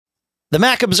The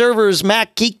Mac Observer's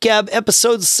Mac Geek Gab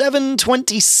episode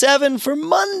 727 for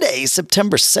Monday,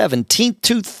 September 17th,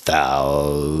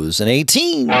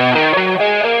 2018.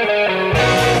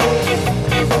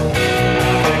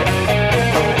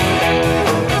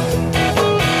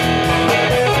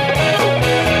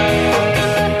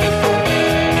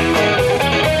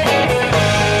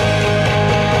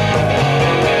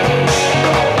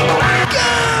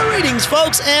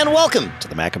 Folks, and welcome to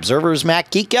the Mac Observer's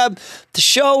Mac Geek Gab, the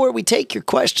show where we take your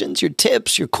questions, your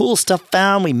tips, your cool stuff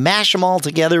found, we mash them all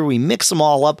together, we mix them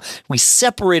all up, we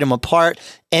separate them apart,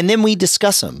 and then we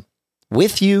discuss them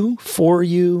with you, for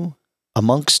you,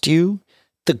 amongst you.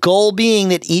 The goal being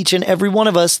that each and every one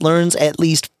of us learns at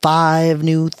least 5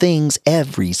 new things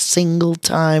every single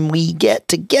time we get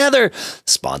together.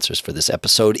 Sponsors for this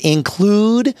episode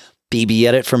include BB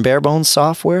Edit from Barebones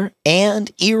Software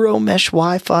and Eero Mesh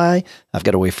Wi-Fi. I've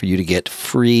got a way for you to get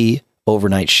free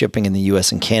overnight shipping in the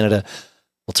US and Canada.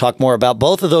 We'll talk more about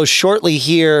both of those shortly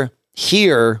here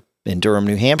in Durham,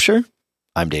 New Hampshire.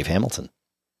 I'm Dave Hamilton.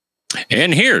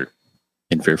 And here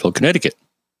in Fairfield, Connecticut,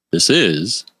 this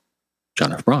is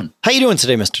John F. Braun. How you doing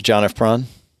today, Mr. John F. Braun?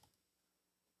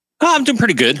 Oh, I'm doing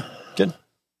pretty good. Good.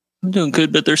 I'm doing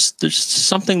good, but there's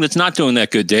something that's not doing that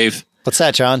good, Dave. What's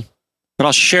that, John? But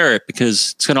I'll share it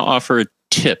because it's going to offer a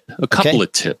couple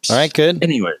of tips. All right, good.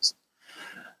 Anyways,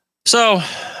 so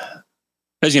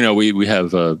as you know, we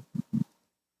have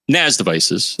NAS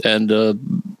devices, and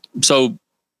so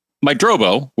my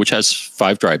Drobo, which has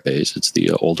 5 drive bays, it's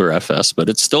the older FS, but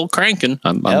it's still cranking.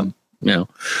 So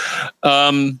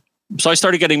I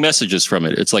started getting messages from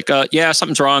it. It's like, yeah,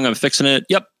 something's wrong. I'm fixing it.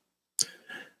 Yep.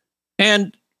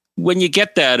 And when you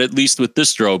get that, at least with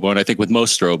this Drobo, and I think with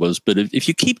most Drobos, but if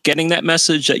you keep getting that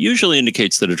message, that usually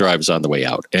indicates that a drive is on the way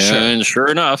out. And sure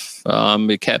enough,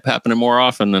 it kept happening more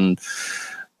often. And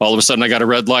all of a sudden I got a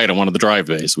red light on one of the drive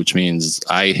bays, which means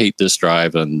I hate this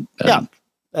drive. And I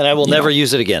will never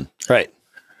use it again. Right.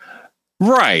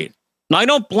 Right. Now, I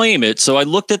don't blame it. So I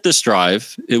looked at this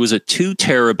drive. It was a 2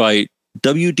 terabyte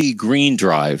WD Green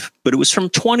drive, but it was from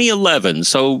 2011.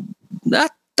 So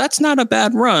that's not a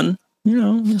bad run.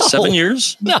 7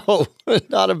 years. No,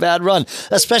 not a bad run,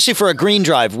 especially for a green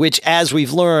drive, which, as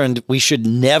we've learned, we should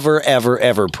never, ever,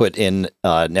 ever put in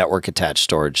network attached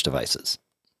storage devices.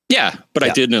 Yeah, but I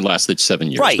did, and it lasted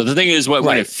 7 years. Right. But the thing is,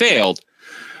 when it failed.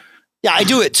 Yeah, I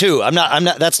do it too. I'm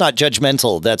not. That's not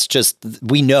judgmental. That's just,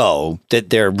 we know that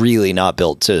they're really not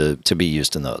built to be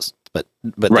used in those. But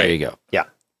there you go. Yeah.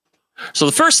 So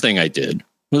the first thing I did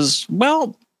was,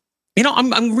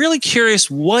 I'm really curious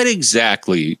what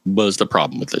exactly was the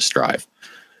problem with this drive.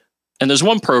 And there's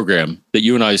one program that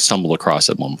you and I stumbled across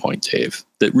at one point, Dave,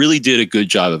 that really did a good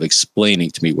job of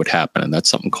explaining to me what happened. And that's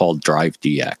something called Drive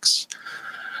DX.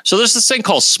 So there's this thing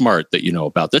called Smart that you know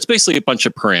about. That's basically a bunch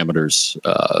of parameters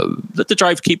that the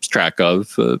drive keeps track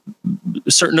of,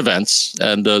 certain events.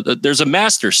 And there's a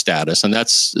master status, and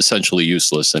that's essentially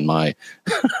useless in my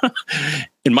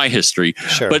in my history.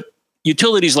 Sure. But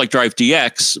utilities like Drive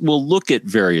DX will look at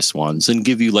various ones and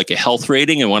give you like a health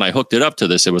rating. And when I hooked it up to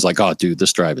this, it was like, oh, dude,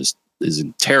 this drive is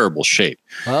in terrible shape.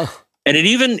 Oh. And it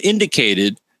even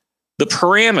indicated the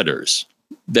parameters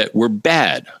that were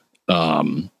bad.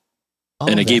 And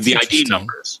it gave the ID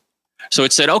numbers. So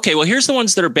it said, okay, well, here's the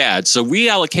ones that are bad. So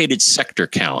reallocated sector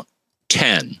count,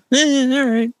 10. All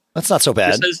right. That's not so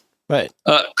bad. Says, right.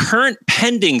 Current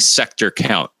pending sector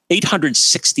count,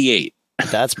 868.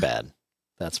 That's bad.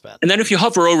 That's bad. And then if you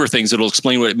hover over things, it'll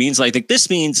explain what it means. And I think this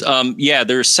means,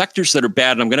 there are sectors that are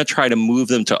bad, and I'm going to try to move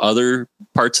them to other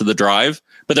parts of the drive.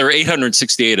 But there are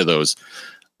 868 of those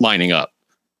lining up.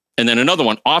 And then another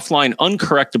one, offline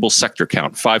uncorrectable sector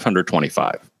count,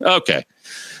 525. Okay.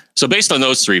 So based on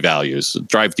those 3 values,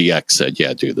 Drive DX said,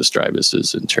 yeah, dude, this drive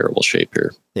is in terrible shape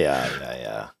here.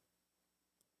 Yeah.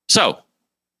 So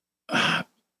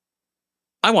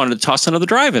I wanted to toss another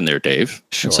drive in there, Dave.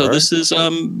 Sure. So this is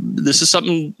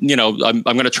something, I'm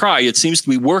going to try. It seems to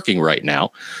be working right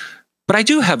now, but I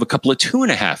do have a couple of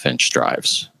 2.5-inch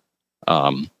drives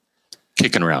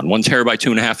kicking around. 1 terabyte,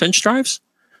 2.5-inch drives.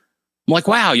 I'm like,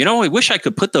 wow, I wish I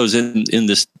could put those in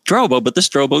this Drobo, but this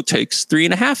Drobo takes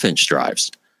 3.5-inch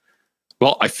drives.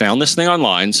 Well, I found this thing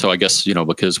online. So I guess,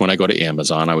 because when I go to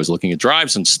Amazon, I was looking at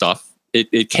drives and stuff.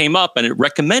 It came up and it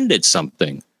recommended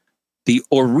something. The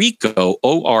Orico,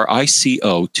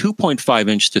 ORICO,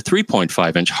 2.5-inch to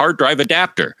 3.5-inch hard drive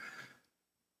adapter.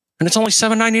 And it's only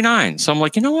 $7.99. So I'm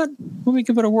like, you know what? Let me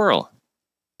give it a whirl.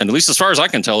 And at least as far as I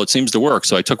can tell, it seems to work.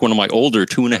 So I took one of my older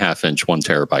 2.5-inch 1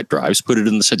 terabyte drives, put it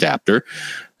in this adapter,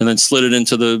 and then slid it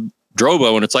into the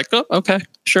Drobo. And it's like, oh, okay,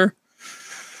 sure.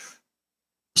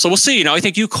 So we'll see. I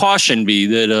think you cautioned me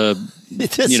that,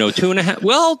 2.5.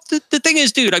 Well, the thing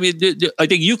is, dude, I mean, I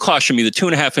think you cautioned me that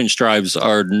 2.5-inch drives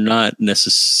are not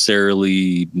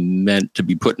necessarily meant to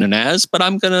be put in an NAS, but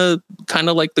I'm going to kind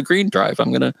of like the green drive.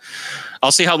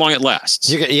 I'll see how long it lasts.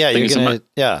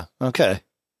 Yeah. Okay.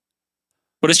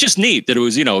 But it's just neat that it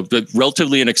was,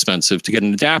 relatively inexpensive to get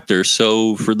an adapter.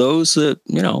 So for those that,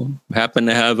 happen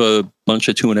to have a bunch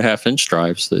of 2.5-inch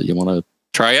drives that you want to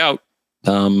try out,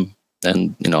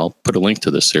 and, I'll put a link to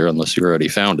this here unless you already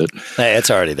found it. Hey, it's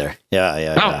already there.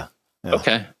 Yeah.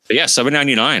 Okay. But yeah,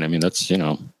 $7.99. I mean, that's,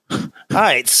 All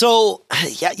right. So,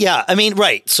 yeah. I mean,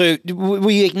 right. So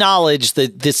we acknowledge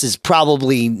that this is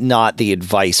probably not the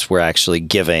advice we're actually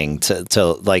giving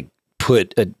to like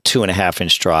put a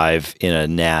 2.5-inch drive in a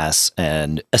NAS,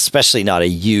 and especially not a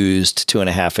used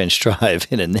 2.5-inch drive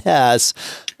in a NAS.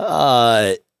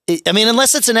 I mean,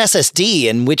 unless it's an SSD,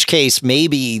 in which case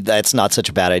maybe that's not such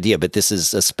a bad idea, but this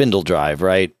is a spindle drive,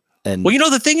 right? And well,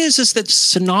 the thing is that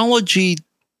Synology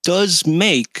does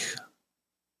make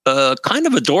kind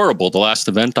of adorable. The last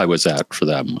event I was at for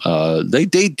them, they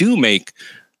do make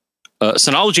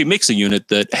Synology makes a unit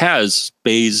that has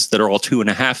bays that are all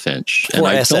 2.5-inch. For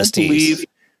SSDs.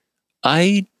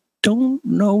 I don't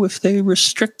know if they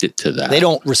restrict it to that. They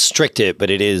don't restrict it, but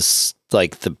it is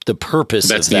like the purpose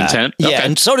That's of the that. intent? Yeah, Okay.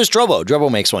 and so does Drobo.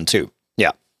 Drobo makes one too.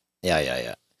 Yeah. Yeah.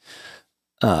 Yeah,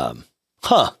 all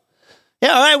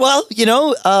right.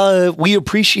 Well, we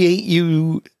appreciate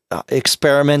you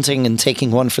experimenting and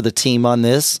taking one for the team on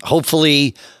this.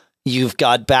 Hopefully you've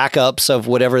got backups of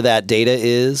whatever that data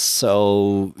is.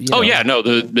 So,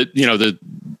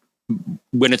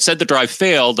 when it said the drive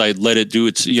failed, I let it do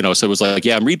its, so it was like,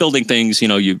 I'm rebuilding things, you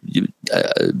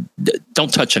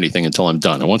don't touch anything until I'm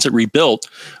done. And once it rebuilt,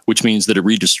 which means that it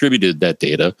redistributed that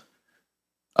data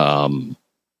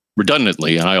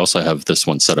redundantly. And I also have this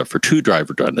one set up for 2-drive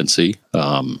redundancy.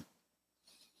 But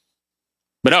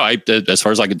no, as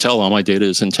far as I can tell, all my data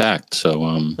is intact. So,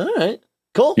 all right,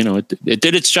 cool. It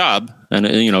did its job, and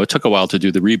it took a while to do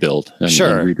the rebuild and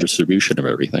redistribution of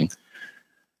everything.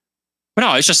 But no,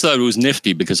 I just thought it was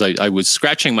nifty because I was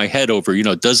scratching my head over,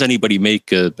 does anybody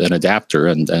make an adapter?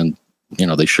 And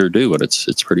they sure do, and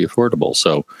it's pretty affordable.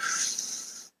 So,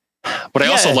 but I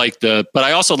also liked the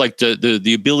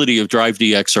ability of Drive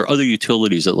DX or other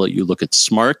utilities that let you look at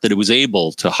Smart, that it was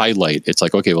able to highlight. It's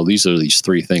like, okay, well, these are these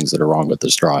 3 things that are wrong with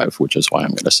this drive, which is why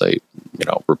I'm going to say,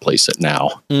 replace it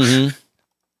now. Mm-hmm.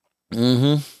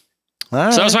 Mm-hmm.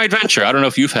 So that was my adventure. I don't know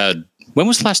if when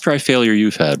was the last drive failure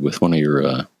you've had with one of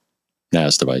your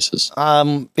NAS devices?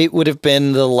 It would have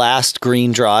been the last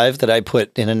green drive that I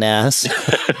put in a NAS.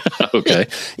 Okay.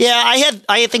 Yeah,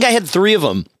 I think I had 3 of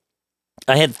them.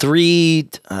 I had 3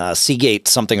 Seagate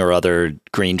something or other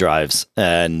green drives,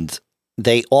 and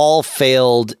they all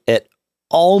failed at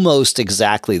almost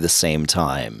exactly the same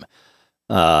time.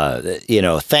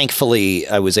 Thankfully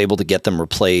I was able to get them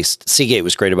replaced. Seagate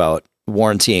was great about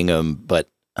warrantying them, but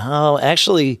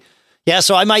actually, yeah,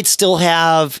 so I might still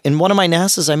have, in one of my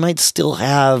NASs, I might still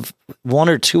have 1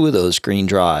 or 2 of those green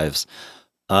drives.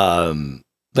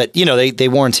 But, they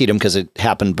warrantied them because it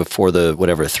happened before the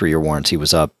 3-year warranty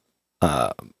was up.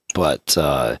 But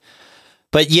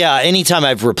yeah, anytime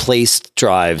I've replaced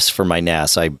drives for my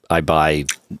NAS, I buy,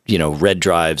 red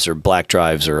drives or black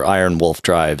drives or Iron Wolf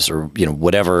drives or,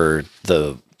 whatever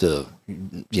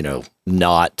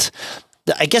not.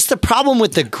 I guess the problem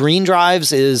with the green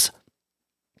drives is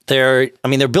they're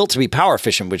built to be power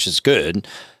efficient, which is good,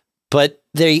 but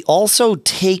they also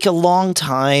take a long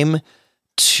time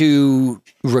to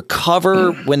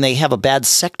recover when they have a bad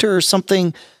sector or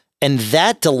something. And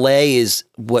that delay is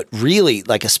what really,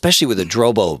 like, especially with a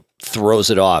Drobo, throws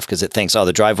it off because it thinks,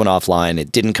 the drive went offline,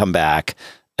 it didn't come back,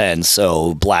 and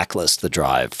so blacklist the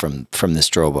drive from this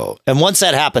Drobo. And once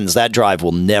that happens, that drive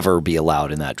will never be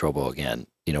allowed in that Drobo again,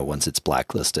 once it's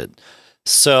blacklisted.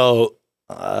 So...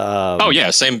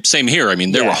 same here. I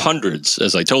mean, there were hundreds,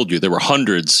 as I told you, there were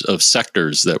hundreds of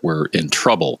sectors that were in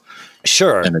trouble.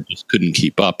 Sure. And it just couldn't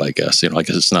keep up, I guess. I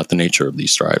guess it's not the nature of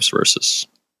these drives versus...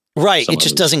 Right. It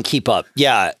just doesn't keep up.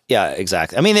 Yeah,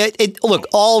 exactly. I mean, look,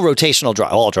 all rotational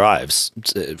all drives,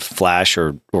 flash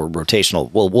or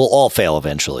rotational, will all fail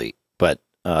eventually. But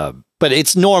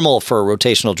it's normal for a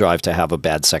rotational drive to have a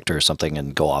bad sector or something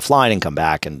and go offline and come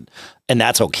back, and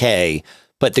that's okay.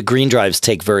 But the green drives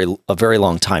take a very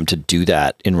long time to do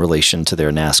that in relation to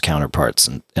their NAS counterparts,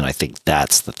 and I think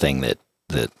that's the thing that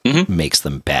makes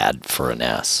them bad for a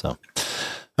NAS. So.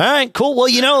 All right, cool.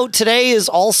 Well, today is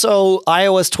also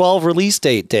iOS 12 release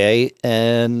date day,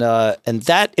 and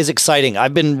that is exciting.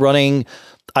 I've been running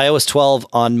iOS 12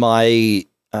 on my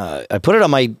I put it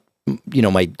on my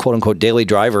my quote unquote daily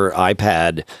driver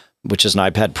iPad, which is an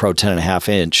iPad Pro 10.5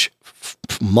 inch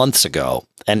months ago.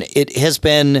 And it has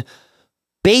been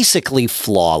basically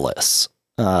flawless.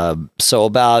 So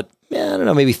about, I don't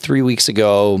know, maybe 3 weeks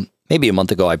ago, maybe a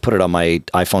month ago, I put it on my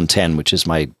iPhone 10, which is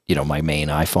my main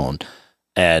iPhone.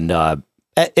 And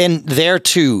there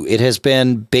too, it has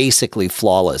been basically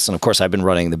flawless. And of course, I've been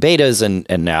running the betas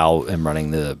and now I'm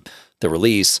running the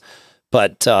release.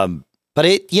 But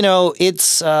it,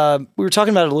 it's, we were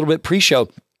talking about it a little bit pre-show.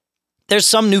 There's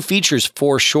some new features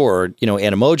for sure,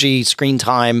 Animoji, screen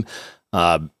time,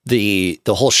 the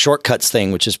whole shortcuts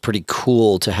thing, which is pretty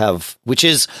cool to have, which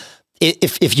is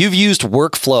if you've used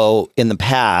Workflow in the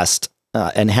past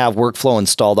and have Workflow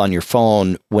installed on your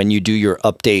phone, when you do your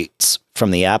updates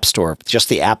from the App Store, just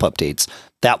the app updates,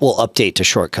 that will update to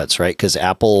shortcuts, right? Because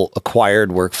Apple acquired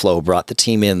Workflow, brought the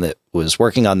team in that was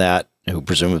working on that, who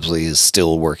presumably is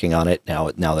still working on it now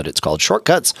that it's called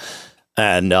Shortcuts.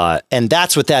 And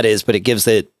that's what that is, but it gives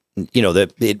it,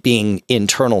 it being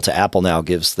internal to Apple now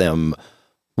gives them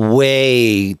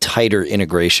way tighter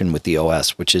integration with the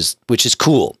OS, which is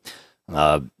cool.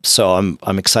 So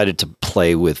I'm excited to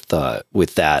play with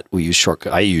that.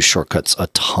 I use shortcuts a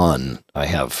ton. I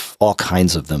have all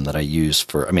kinds of them that I use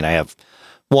I have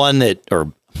one that,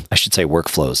 or I should say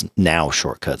Workflows, now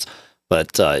Shortcuts.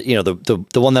 But the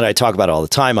one that I talk about all the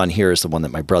time on here is the one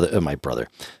that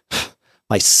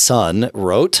my son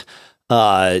wrote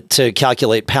to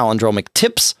calculate palindromic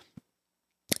tips.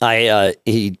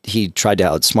 He tried to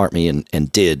outsmart me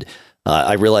and did.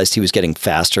 I realized he was getting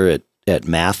faster at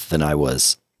math than I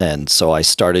was, and so I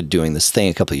started doing this thing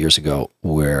a couple of years ago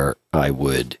where I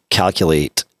would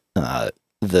calculate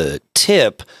the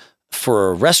tip for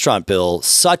a restaurant bill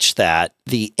such that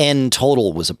the end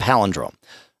total was a palindrome.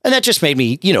 And that just made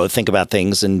me, think about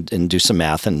things and do some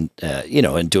math and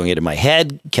doing it in my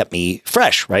head kept me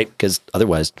fresh, right? Because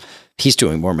otherwise he's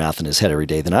doing more math in his head every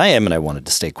day than I am. And I wanted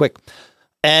to stay quick.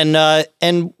 And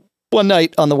one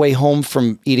night on the way home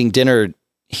from eating dinner,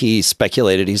 he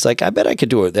speculated, he's like, I bet I could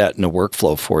do that in a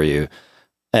workflow for you.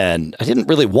 And I didn't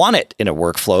really want it in a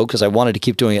workflow because I wanted to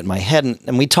keep doing it in my head.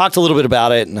 And we talked a little bit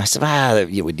about it. And I said,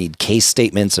 you would need case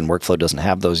statements and Workflow doesn't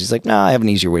have those. He's like, no, I have an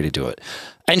easier way to do it.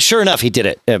 And sure enough, he did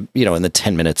it, in the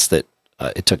 10 minutes that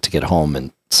it took to get home.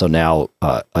 And so now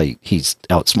he's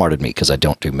outsmarted me because I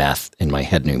don't do math in my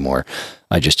head anymore.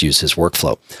 I just use his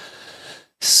Workflow.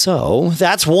 So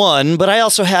that's one. But I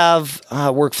also have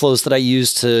workflows that I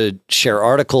use to share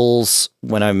articles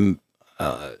when I'm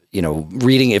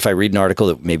reading, if I read an article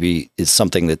that maybe is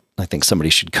something that I think somebody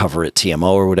should cover at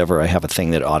TMO or whatever, I have a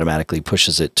thing that automatically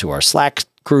pushes it to our Slack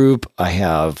group. I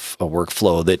have a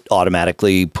workflow that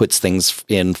automatically puts things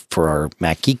in for our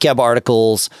Mac Geek Gab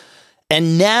articles.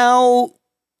 And now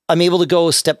I'm able to go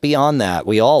a step beyond that.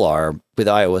 We all are with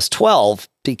iOS 12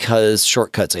 because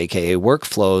shortcuts, aka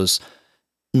workflows,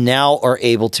 now are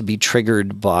able to be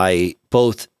triggered by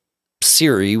both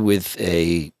Siri with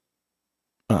a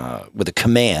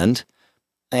command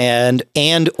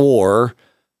and or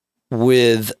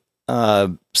with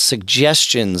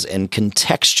suggestions and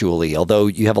contextually, although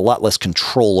you have a lot less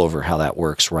control over how that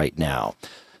works right now.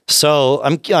 So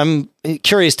I'm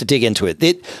curious to dig into it.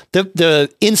 The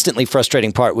instantly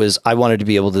frustrating part was I wanted to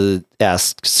be able to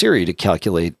ask Siri to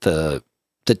calculate the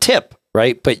tip,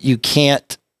 right? But you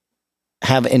can't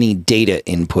have any data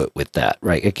input with that,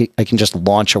 right? I can just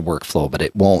launch a workflow, but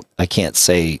it won't. I can't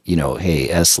say, hey,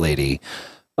 S lady,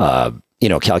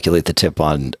 calculate the tip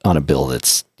on a bill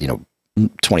that's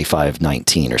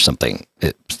 $25.19 or something.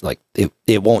 It's like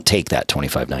it won't take that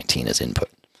 $25.19 as input.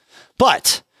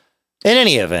 But in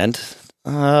any event,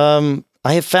 I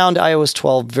have found iOS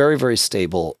 12 very, very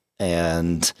stable,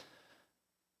 and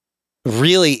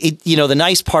really, the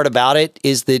nice part about it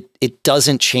is that it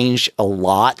doesn't change a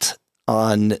lot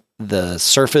on the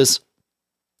surface,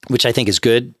 which I think is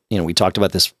good. We talked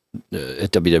about this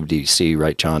at WWDC,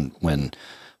 right, John, when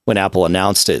Apple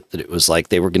announced it, that it was like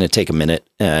they were going to take a minute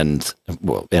and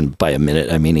by a minute,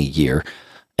 I mean a year,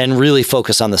 and really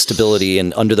focus on the stability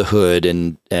and under the hood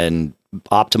and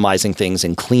optimizing things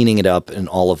and cleaning it up and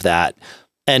all of that.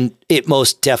 And it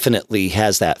most definitely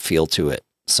has that feel to it.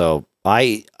 So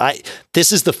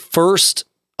this is the first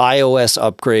iOS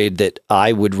upgrade that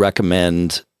I would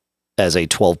recommend as a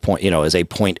 12 point, as a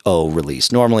 0.0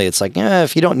 release. Normally it's like,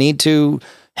 if you don't need to,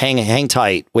 hang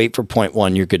tight, wait for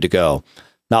 0.1, you're good to go.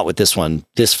 Not with this one.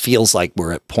 This feels like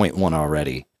we're at 0.1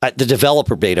 already. The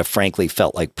developer beta, frankly,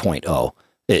 felt like 0.0.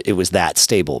 It was that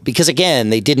stable because, again,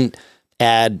 they didn't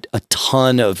add a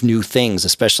ton of new things,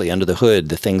 especially under the hood.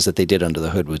 The things that they did under the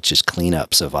hood was just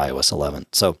cleanups of iOS 11.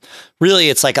 So really,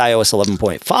 it's like iOS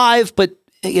 11.5, but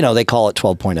they call it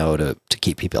 12.0 to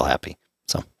keep people happy.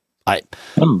 So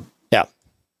yeah.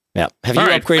 Have you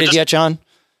upgraded yet, John?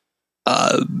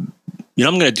 I'm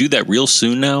going to do that real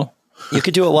soon now. You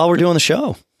could do it while we're doing the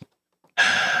show.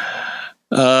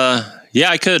 Yeah,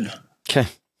 I could. Okay.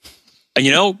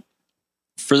 And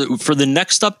for the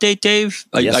next update, Dave,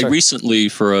 I recently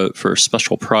for a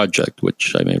special project,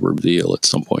 which I may reveal at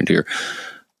some point here,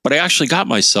 but I actually got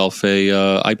myself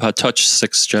a iPod Touch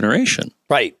 6th generation.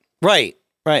 Right.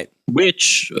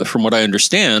 Which, from what I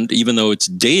understand, even though it's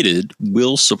dated,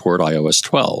 will support iOS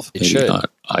 12. It should. Not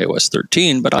iOS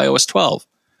 13, but iOS 12.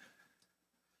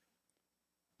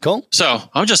 Cool. So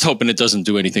I'm just hoping it doesn't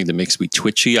do anything that makes me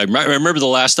twitchy. I remember the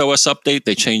last OS update;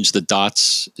 they changed the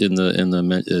dots in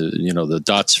the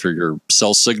dots for your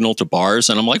cell signal to bars,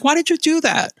 and I'm like, why did you do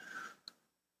that?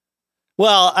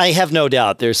 Well, I have no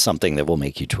doubt there's something that will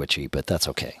make you twitchy, but that's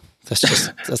okay. That's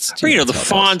the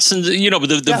fonts and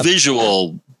the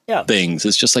visual things.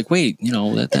 It's just like, wait,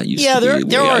 that used to be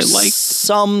there are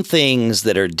some things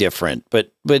that are different, but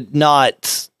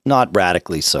not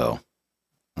radically so.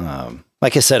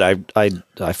 Like I said,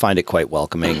 I find it quite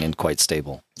welcoming and quite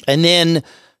stable. And then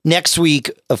next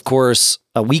week, of course,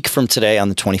 a week from today on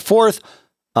the 24th,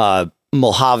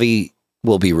 Mojave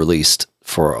will be released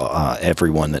for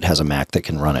everyone that has a Mac that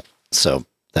can run it. So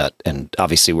and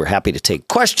obviously we're happy to take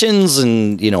questions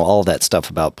and, all of that stuff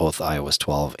about both iOS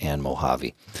 12 and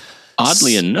Mojave.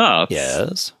 Oddly enough,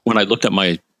 yes, when I looked at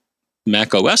my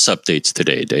Mac OS updates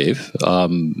today, Dave,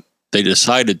 they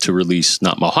decided to release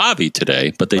not Mojave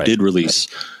today, but they did release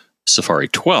Safari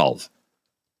 12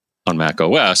 on Mac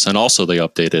OS, and also they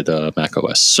updated Mac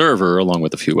OS Server along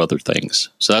with a few other things.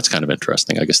 So that's kind of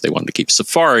interesting. I guess they wanted to keep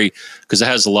Safari because it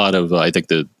has a lot of. I think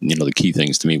the key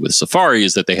things to me with Safari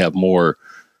is that they have more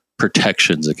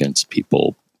protections against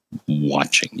people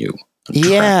watching you.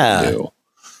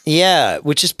 Yeah,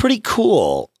 which is pretty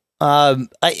cool. I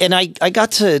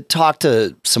got to talk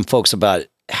to some folks about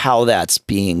how that's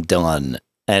being done.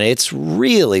 And it's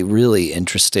really, really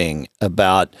interesting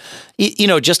about,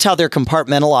 just how they're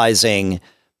compartmentalizing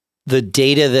the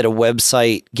data that a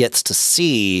website gets to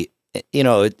see.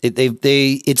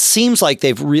 It seems like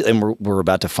they've really, and we're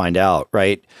about to find out,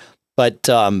 right? But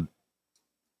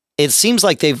it seems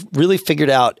like they've really figured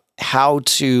out how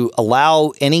to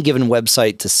allow any given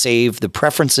website to save the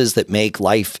preferences that make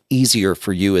life easier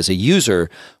for you as a user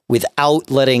without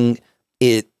letting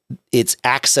its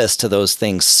access to those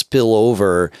things spill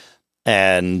over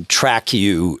and track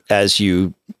you as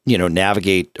you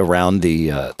navigate around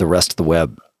the rest of the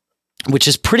web, which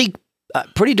is pretty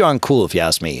darn cool if you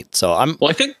ask me. So I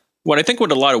think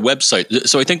what a lot of websites.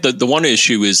 So I think the one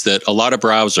issue is that a lot of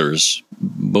browsers,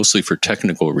 mostly for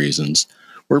technical reasons,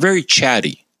 were very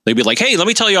chatty. They'd be like, "Hey, let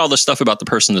me tell you all this stuff about the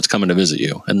person that's coming to visit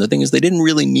you." And the thing is, they didn't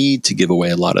really need to give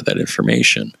away a lot of that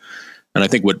information. And I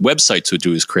think what websites would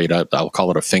do is create I'll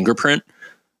call it a fingerprint. And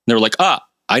they're like,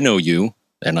 I know you,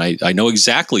 and I know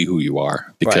exactly who you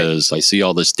are because I see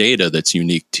all this data that's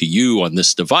unique to you on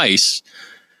this device,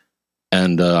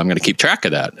 and I'm going to keep track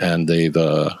of that. And they've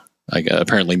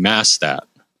apparently masked that,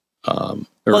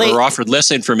 or offered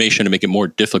less information to make it more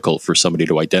difficult for somebody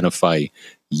to identify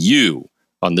you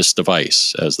on this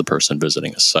device as the person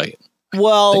visiting a site.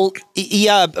 Well,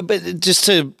 yeah, but just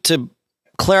to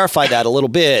clarify that a little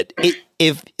bit,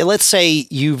 if let's say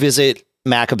you visit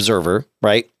Mac Observer,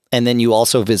 right? And then you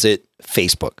also visit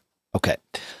Facebook. Okay.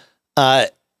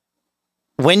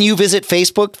 When you visit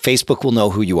Facebook, Facebook will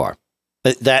know who you are.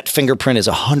 That fingerprint is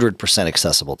 100%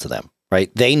 accessible to them,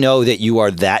 right? They know that you are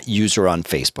that user on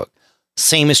Facebook.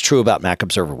 Same is true about Mac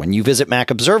Observer. When you visit Mac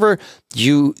Observer,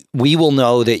 we will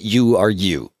know that you are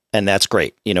you. And that's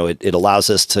great. It allows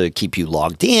us to keep you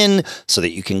logged in so that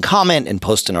you can comment and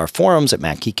post in our forums at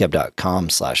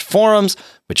macgeekgab.com/forums,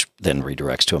 which then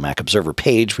redirects to a Mac Observer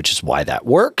page, which is why that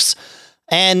works.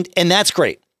 And that's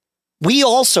great. We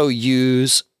also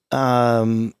use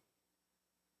Facebook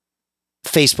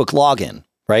login,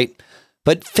 right?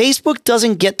 But Facebook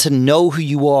doesn't get to know who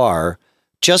you are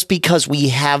just because we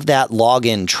have that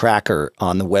login tracker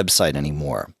on the website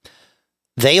anymore.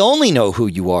 They only know who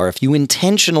you are if you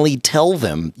intentionally tell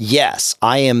them, yes,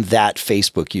 I am that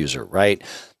Facebook user, right?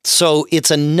 So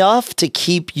it's enough to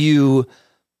keep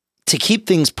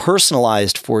things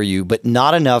personalized for you, but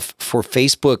not enough for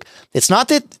Facebook. It's not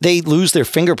that they lose their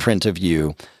fingerprint of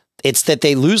you. It's that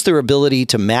they lose their ability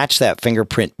to match that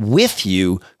fingerprint with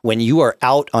you when you are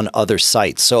out on other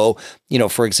sites. So,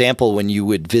 for example, when you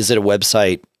would visit a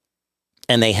website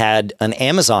and they had an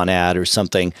Amazon ad or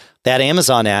something, that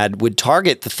Amazon ad would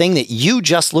target the thing that you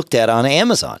just looked at on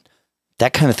Amazon.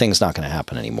 That kind of thing's not going to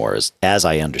happen anymore, as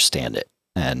I understand it.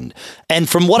 And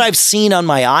from what I've seen on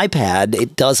my iPad,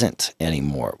 it doesn't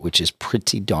anymore, which is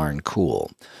pretty darn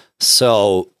cool.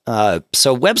 So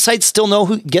websites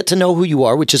still get to know who you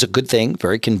are, which is a good thing,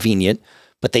 very convenient,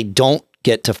 but they don't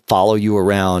get to follow you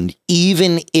around,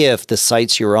 even if the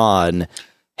sites you're on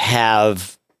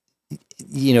have,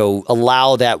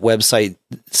 allow that website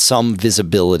some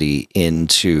visibility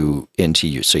into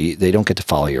you. So they don't get to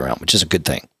follow you around, which is a good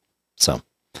thing. So,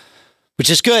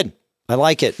 which is good. I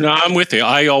like it. No, I'm with you.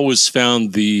 I always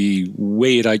found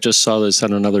I just saw this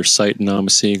on another site, and now I'm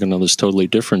seeing another totally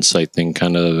different site thing,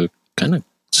 kind of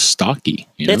stocky.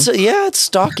 It's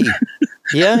stocky.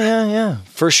 yeah,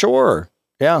 for sure.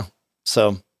 Yeah.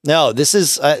 So no, this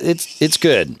is it's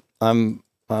good. I'm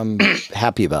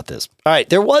happy about this. All right,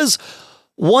 there was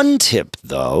one tip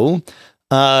though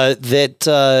that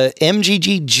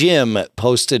MGG Jim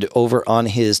posted over on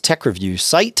his tech review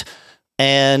site,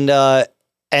 and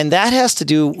that has to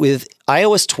do with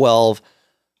iOS 12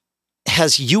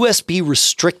 has USB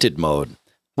restricted mode,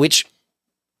 which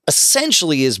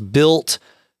essentially is built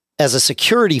as a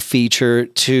security feature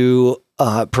to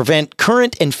prevent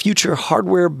current and future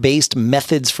hardware-based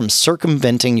methods from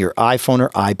circumventing your iPhone or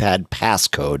iPad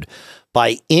passcode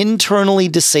by internally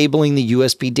disabling the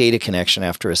USB data connection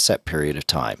after a set period of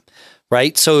time,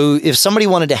 right? So if somebody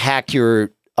wanted to hack your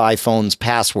iPhone's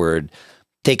password,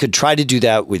 they could try to do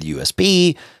that with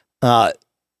USB.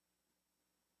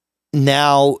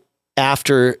 Now,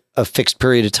 after a fixed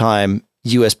period of time,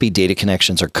 USB data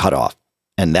connections are cut off.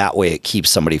 And that way it keeps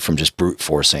somebody from just brute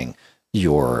forcing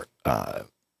your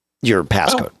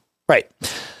passcode. Oh. Right.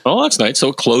 Oh, that's nice. So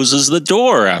it closes the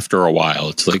door after a while.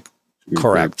 It's like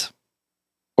correct.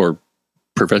 Or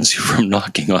prevents you from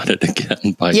knocking on it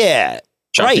again by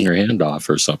chopping your hand off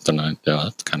or something.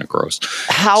 That's kind of gross.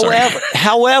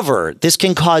 However, this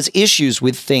can cause issues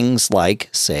with things like,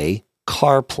 say,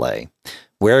 CarPlay,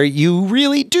 where you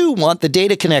really do want the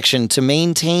data connection to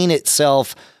maintain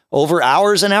itself over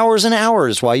hours and hours and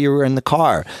hours while you're in the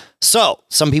car. So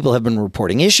some people have been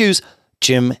reporting issues.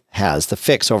 Jim has the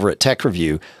fix over at Tech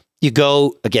Review. You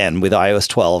go, again, with iOS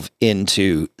 12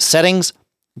 into Settings,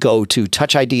 go to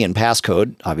Touch ID and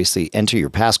Passcode, obviously enter your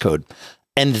passcode,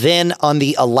 and then on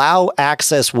the Allow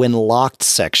Access When Locked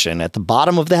section, at the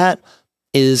bottom of that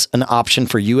is an option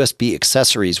for USB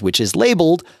accessories, which is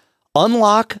labeled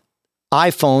Unlock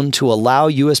iPhone to allow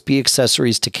USB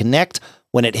accessories to connect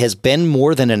when it has been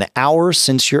more than an hour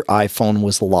since your iPhone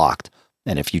was locked.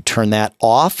 And if you turn that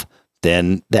off,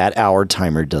 then that hour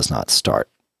timer does not start.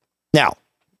 Now,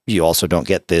 you also don't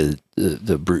get the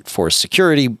brute force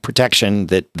security protection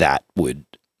that would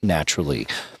naturally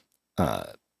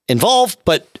involve,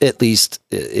 but at least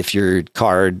if your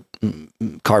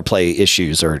CarPlay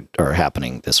issues are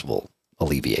happening, this will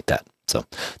alleviate that. So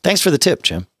thanks for the tip,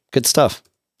 Jim. Good stuff.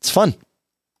 It's fun.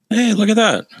 Hey, look at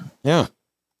that. Yeah.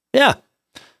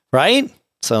 Right?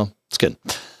 So it's good.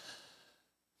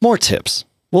 More tips.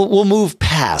 We'll move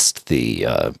past the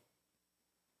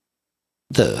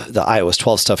iOS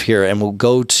 12 stuff here, and we'll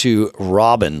go to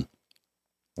Robin.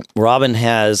 Robin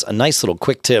has a nice little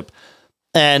quick tip,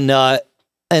 and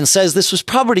says this was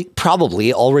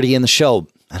probably already in the show.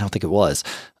 I don't think it was.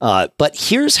 But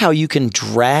here's how you can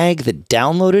drag the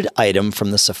downloaded item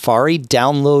from the Safari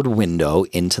download window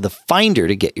into the Finder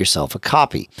to get yourself a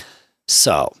copy.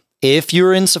 So if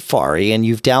you're in Safari and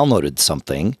you've downloaded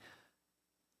something,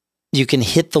 you can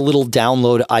hit the little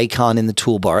download icon in the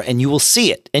toolbar and you will see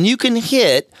it. And you can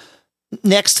hit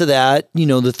next to that,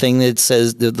 the thing that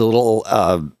says the little,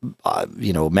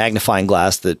 magnifying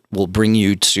glass that will bring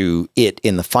you to it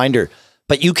in the Finder.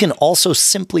 But you can also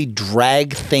simply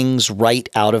drag things right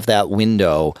out of that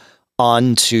window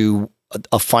onto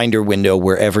a Finder window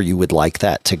wherever you would like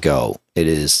that to go. It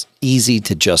is easy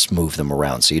to just move them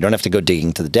around. So you don't have to go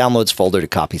digging to the downloads folder to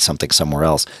copy something somewhere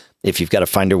else. If you've got a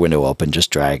Finder window open,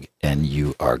 just drag and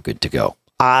you are good to go.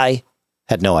 I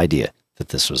had no idea that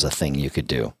this was a thing you could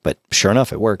do, but sure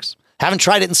enough, it works. Haven't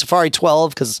tried it in Safari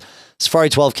 12 because Safari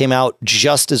 12 came out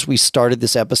just as we started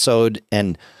this episode.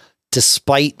 And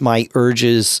despite my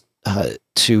urges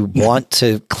to want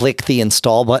to click the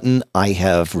install button, I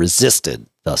have resisted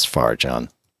thus far, John.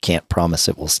 Can't promise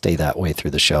it will stay that way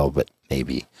through the show, but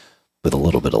maybe with a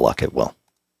little bit of luck it will.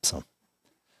 So,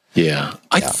 yeah.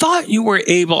 I thought you were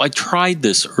able, I tried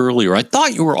this earlier. I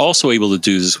thought you were also able to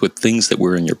do this with things that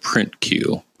were in your print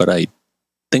queue, but I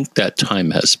think that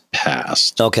time has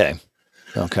passed. Okay.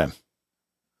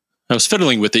 I was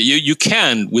fiddling with it. You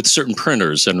can with certain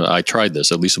printers, and I tried this,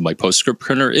 at least with my PostScript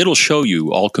printer. It'll show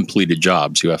you all completed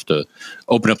jobs. You have to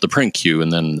open up the print queue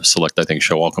and then select, I think,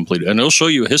 show all completed. And it'll show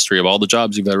you a history of all the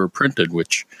jobs you've ever printed,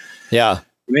 which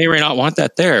You may or may not want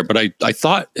that there, but I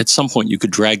thought at some point you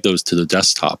could drag those to the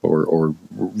desktop or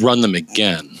run them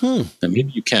again. And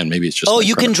maybe you can. Maybe it's just. Oh,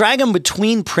 you can drag them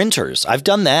between printers. I've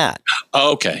done that.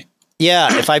 Oh, okay.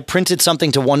 Yeah, if I printed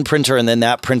something to one printer and then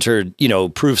that printer,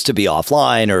 proves to be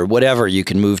offline or whatever, you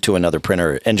can move to another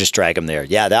printer and just drag them there.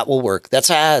 Yeah, that will work. That's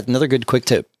another good quick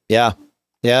tip. Yeah.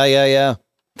 Yeah.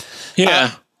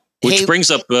 Which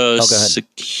brings up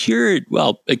security.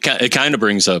 Well, it kind of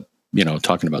brings up,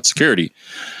 talking about security.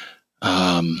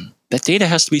 That data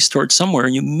has to be stored somewhere,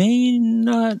 and you may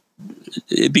not.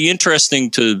 It'd be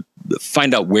interesting to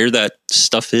find out where that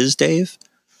stuff is, Dave.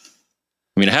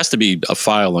 I mean, it has to be a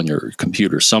file on your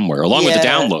computer somewhere, along with the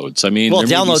downloads. I mean,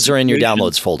 downloads are in your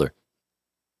downloads folder.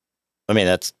 I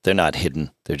mean, they're not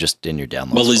hidden; they're just in your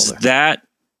downloads folder.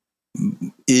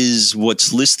 Is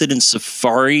what's listed in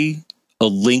Safari a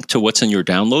link to what's in your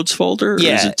downloads folder?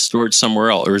 Yeah. Or is it stored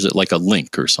somewhere else, or is it like a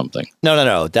link or something?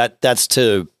 No. That's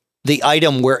to the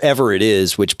item wherever it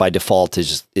is, which by default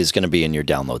is going to be in your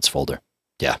downloads folder.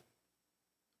 Yeah.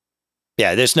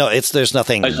 Yeah, there's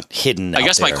nothing hidden. I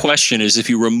guess my question is, if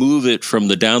you remove it from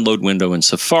the download window in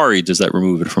Safari, does that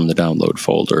remove it from the download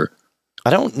folder? I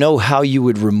don't know how you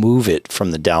would remove it from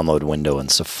the download window in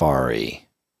Safari.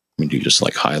 I mean, do you just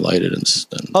highlight it and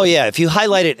oh yeah, if you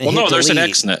highlight it. And there's an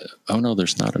X. Oh no,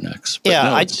 there's not an X. But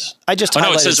yeah, I just. Oh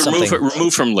no, it says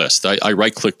remove from list. I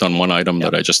right clicked on one item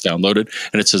that I just downloaded,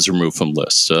 and it says remove from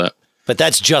list. So but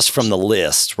that's just from the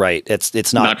list, right?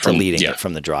 It's not deleting it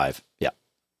from the drive.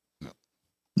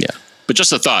 Yeah, but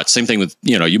just a thought. Same thing with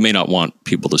you may not want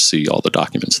people to see all the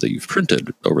documents that you've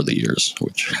printed over the years,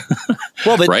 which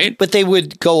right? But they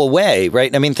would go away,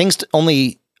 right? I mean, things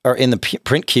only are in the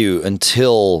print queue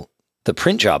until the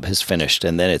print job has finished,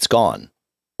 and then it's gone.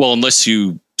 Well, unless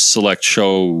you select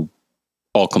show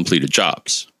all completed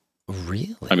jobs.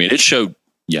 Really? I mean, it showed.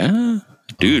 Yeah,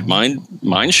 dude,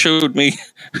 mine showed me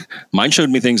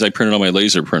things I printed on my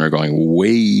laser printer going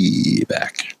way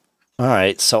back. All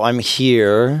right, so I'm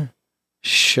here.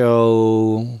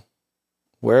 Show.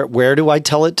 Where do I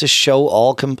tell it to show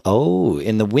all?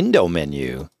 In the window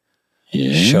menu.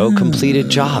 Yeah. Show completed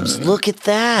jobs. Look at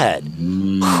that.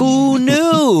 Who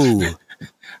knew?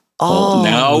 Oh,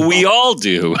 now we all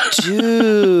do,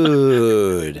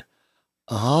 dude.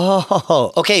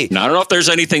 Oh, okay. Now, I don't know if there's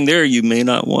anything there you may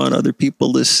not want other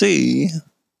people to see.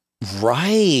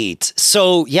 Right.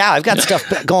 So yeah, I've got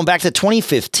stuff going back to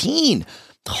 2015.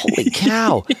 Holy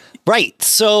cow. Right.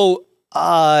 So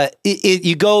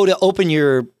you go to open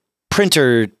your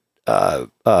printer.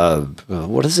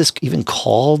 What is this even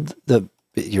called?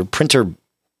 Your printer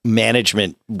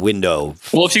management window.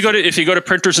 Well, if you go to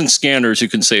printers and scanners, you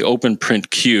can say open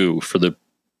print queue for the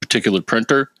particular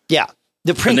printer. Yeah.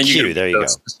 The print queue. There you go.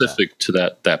 Specific to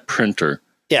that printer.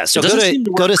 Yeah. So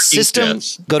go to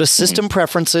system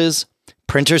preferences,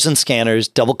 printers and scanners,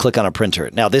 double click on a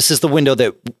printer. Now, this is the window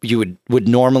that you would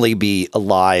normally be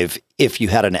alive if you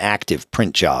had an active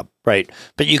print job, right?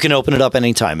 But you can open it up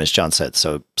anytime, as John said.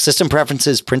 So system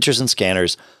preferences, printers and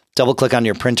scanners, double click on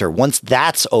your printer. Once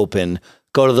that's open,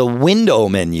 go to the window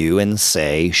menu and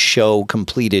say show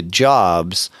completed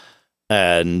jobs.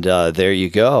 And there you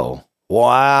go.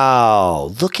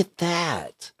 Wow. Look at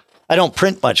that. I don't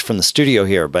print much from the studio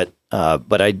here, but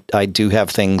I do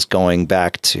have things going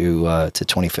back to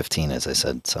 2015, as I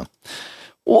said. So,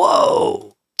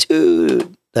 whoa,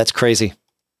 dude, that's crazy,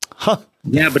 huh?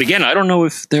 Yeah, but again, I don't know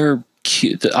if they're.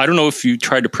 I don't know if you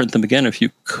tried to print them again. If you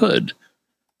could,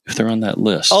 if they're on that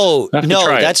list. Oh no,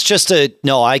 that's just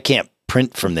no. I can't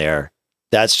print from there.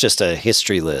 That's just a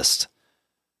history list.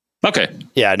 Okay.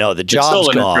 Yeah, no, the job's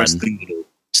gone.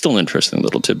 Still an interesting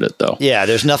little tidbit, though. Yeah,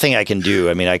 there's nothing I can do.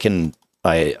 I mean, I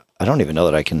don't even know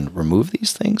that I can remove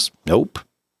these things. Nope.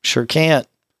 Sure can't.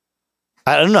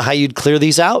 I don't know how you'd clear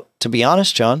these out, to be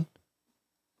honest, John.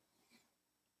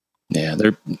 Yeah,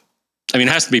 it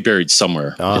has to be buried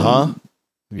somewhere. Uh-huh.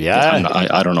 Yeah.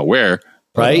 I don't know where.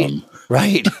 Right.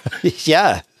 Right.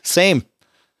 Yeah. Same.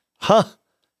 Huh.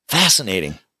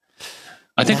 Fascinating.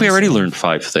 I think we already learned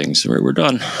 5 things. We're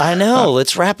done. I know.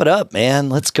 Let's wrap it up, man.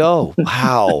 Let's go.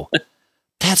 Wow.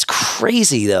 That's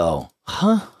crazy, though.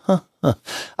 Huh?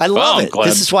 I love it.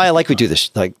 This is why I like we do this.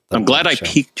 I'm glad I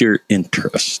piqued your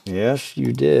interest. Yes,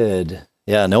 you did.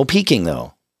 Yeah, no peeking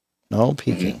though. No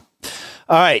peeking.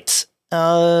 Mm-hmm. All right.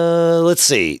 Let's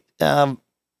see.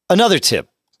 Another tip.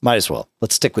 Might as well.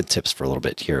 Let's stick with tips for a little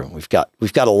bit here. We've got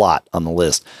a lot on the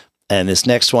list, and this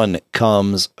next one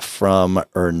comes from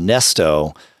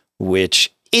Ernesto,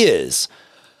 which is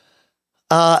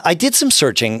I did some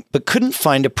searching but couldn't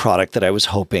find a product that I was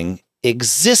hoping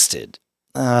existed.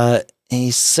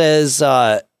 He says,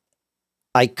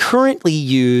 I currently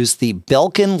use the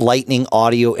Belkin Lightning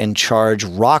Audio and Charge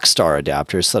Rockstar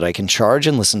adapters so that I can charge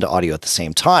and listen to audio at the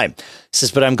same time. He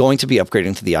says, but I'm going to be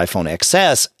upgrading to the iPhone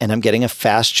XS and I'm getting a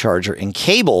fast charger and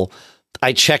cable.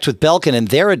 I checked with Belkin and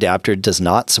their adapter does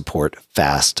not support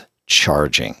fast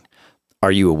charging.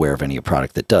 Are you aware of any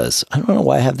product that does? I don't know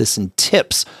why I have this in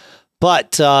tips,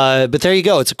 but there you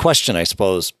go. It's a question, I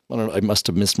suppose. I don't know. I must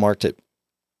have mismarked it.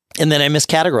 And then I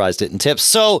miscategorized it in tips.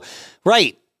 So,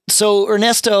 right. So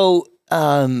Ernesto,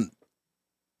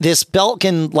 this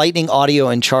Belkin Lightning Audio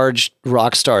and Charge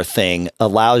Rockstar thing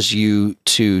allows you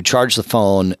to charge the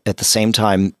phone at the same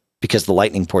time because the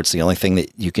Lightning port's the only thing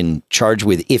that you can charge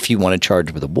with if you want to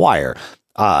charge with a wire.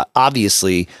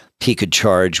 Obviously, he could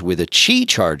charge with a Qi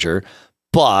charger,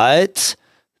 but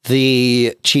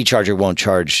the Qi charger won't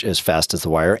charge as fast as the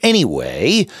wire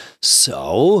anyway.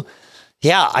 So,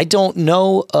 yeah, I don't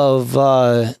know of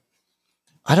the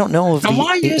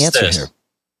why is answer this? here.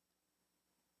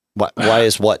 Why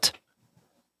is what?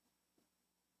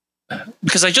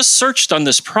 Because I just searched on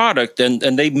this product and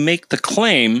they make the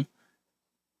claim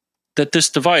that this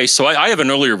device, so I have an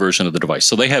earlier version of the device.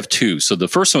 So they have two. So the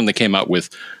first one they came out with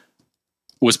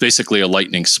was basically a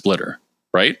lightning splitter,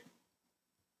 right?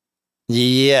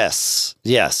 Yes.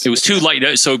 It was two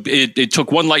light. So it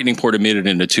took one lightning port and made it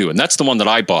into two. And that's the one that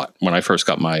I bought when I first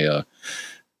got my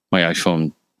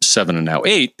iPhone 7 and now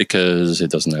 8 because it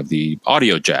doesn't have the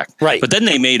audio jack. Right. But then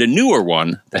they made a newer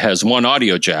one that has one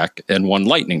audio jack and one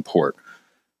lightning port.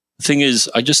 The thing is,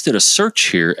 I just did a search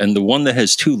here, and the one that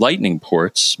has two lightning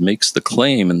ports makes the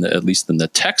claim, at least in the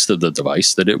text of the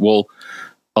device, that it will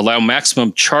allow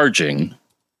maximum charging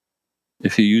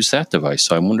if you use that device.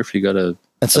 So I wonder if you got to...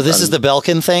 And so this is the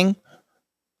Belkin thing?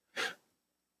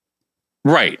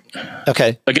 Right.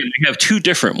 Okay. Again, we have two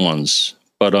different ones,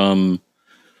 but I don't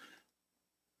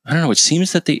know. It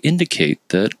seems that they indicate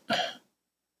that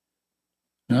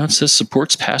it says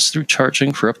supports pass-through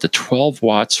charging for up to 12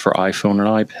 watts for iPhone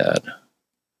and iPad.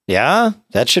 Yeah,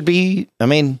 that should be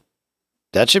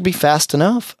fast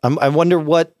enough. I wonder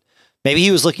what, maybe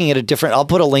he was looking at a different, I'll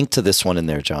put a link to this one in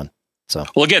there, John. So,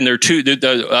 well, again, there are two,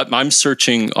 I'm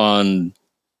searching on,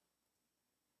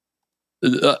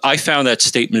 I found that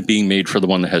statement being made for the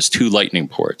one that has two lightning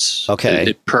ports.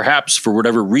 Okay. Perhaps for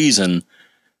whatever reason,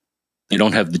 they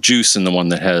don't have the juice in the one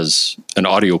that has an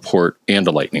audio port and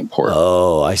a lightning port.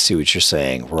 Oh, I see what you're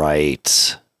saying. Right.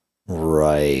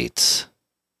 So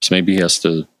maybe he has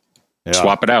to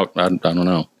swap it out. I don't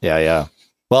know. Yeah.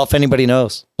 Well, if anybody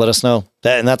knows, let us know.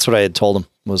 And that's what I had told him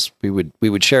was we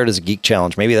would share it as a geek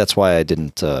challenge. Maybe that's why I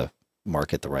didn't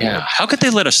mark it the right way. How could they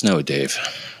let us know, Dave?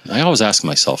 I always ask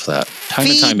myself that time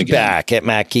and time again. Feedback at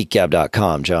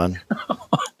MacGeekGab.com, John.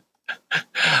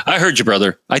 I heard you,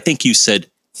 brother. I think you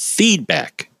said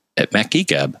feedback at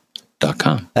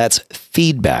MacGeekGab.com. That's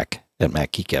feedback at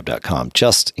MacGeekGab.com,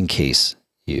 just in case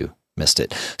you missed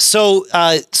it. So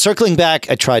circling back,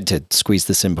 I tried to squeeze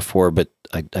this in before, but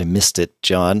I missed it,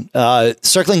 John.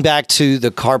 Circling back to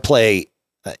the CarPlay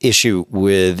issue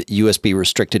with USB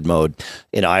restricted mode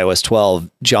in iOS 12,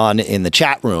 John in the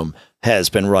chat room has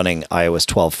been running iOS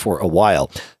 12 for a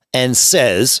while and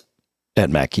says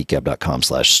at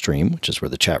MacGeekGab.com/stream, which is where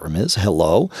the chat room is.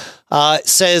 Hello.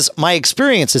 Says, my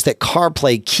experience is that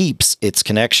CarPlay keeps its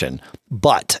connection,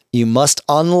 but you must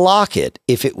unlock it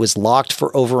if it was locked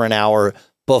for over an hour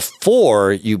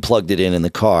before you plugged it in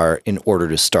the car in order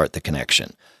to start the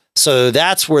connection. So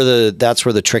that's where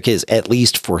the trick is, at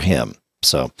least for him.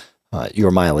 So your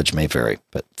mileage may vary,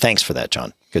 but thanks for that,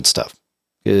 John. Good stuff.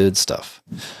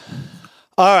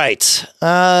 All right,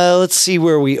 let's see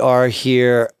where we are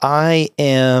here. I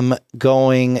am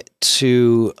going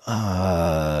to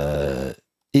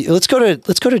let's go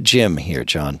to Jim here,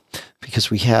 John, because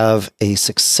we have a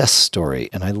success story,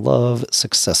 and I love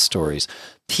success stories.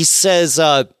 He says,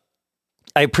 I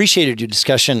appreciated your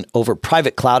discussion over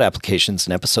private cloud applications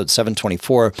in episode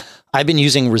 724. I've been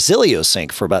using Resilio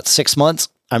Sync for about 6 months.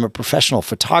 I'm a professional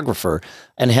photographer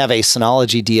and have a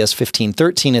Synology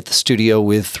DS1513 at the studio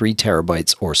with 3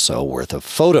 terabytes or so worth of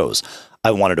photos.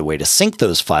 I wanted a way to sync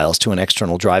those files to an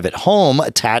external drive at home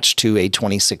attached to a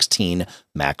 2016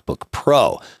 MacBook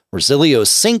Pro. Resilio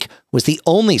Sync was the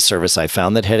only service I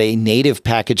found that had a native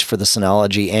package for the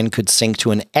Synology and could sync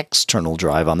to an external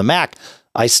drive on the Mac.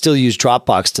 I still use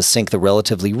Dropbox to sync the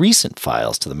relatively recent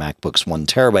files to the MacBook's 1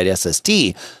 terabyte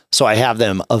SSD, so I have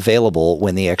them available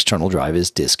when the external drive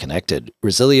is disconnected.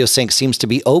 Resilio Sync seems to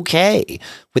be okay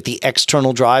with the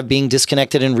external drive being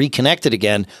disconnected and reconnected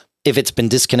again. If it's been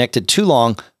disconnected too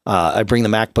long, I bring the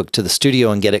MacBook to the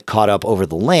studio and get it caught up over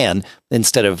the LAN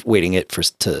instead of waiting for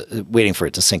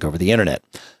it to sync over the internet.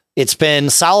 It's been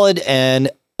solid and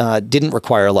didn't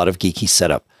require a lot of geeky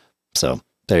setup. So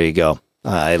there you go.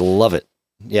 I love it.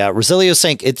 Yeah, Resilio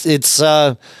Sync. It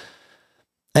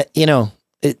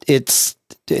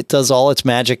does all its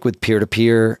magic with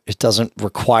peer-to-peer. It doesn't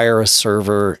require a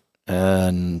server,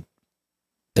 and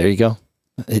there you go.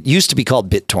 It used to be called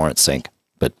BitTorrent Sync,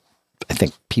 but I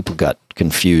think people got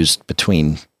confused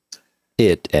between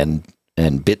it and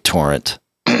BitTorrent.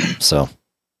 So,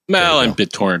 well, and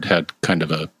BitTorrent had kind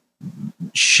of a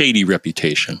shady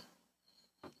reputation,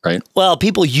 right? Well,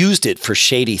 people used it for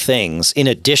shady things in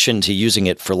addition to using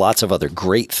it for lots of other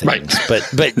great things. Right.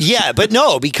 But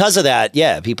no, because of that,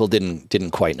 people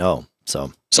didn't quite know.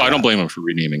 So I don't blame them for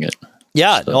renaming it.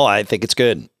 Yeah, no, I think it's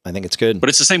good. But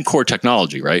it's the same core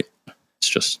technology, right? It's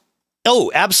just...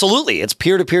 Oh, absolutely. It's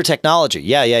peer-to-peer technology.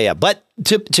 Yeah. But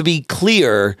to be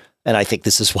clear, and I think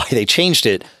this is why they changed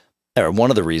it, or one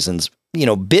of the reasons,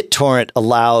 BitTorrent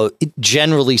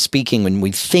generally speaking, when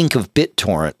we think of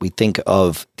BitTorrent, we think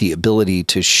of the ability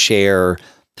to share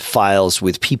files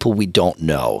with people we don't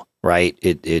know, right?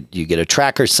 You get a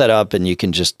tracker set up and you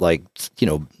can just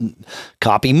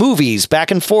copy movies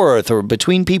back and forth or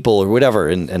between people or whatever.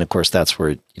 And of course, that's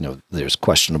where, there's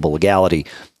questionable legality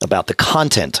about the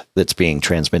content that's being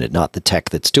transmitted, not the tech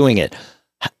that's doing it.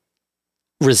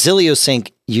 Resilio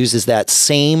Sync uses that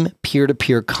same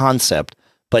peer-to-peer concept,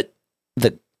 but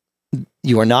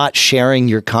you are not sharing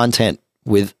your content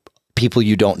with people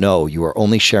you don't know. You are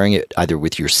only sharing it either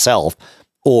with yourself,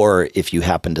 or if you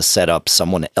happen to set up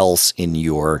someone else in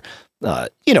your,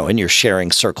 in your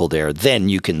sharing circle there, then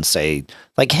you can say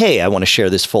like, hey, I want to share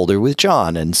this folder with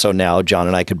John. And so now John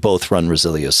and I could both run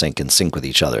Resilio Sync and sync with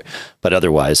each other. But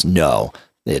otherwise, no,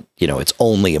 it's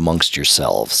only amongst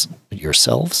yourselves,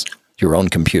 your own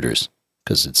computers,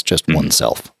 because it's just one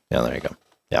self. Yeah, there you go.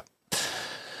 Yeah.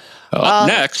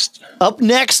 Up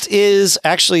next is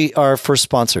actually our first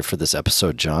sponsor for this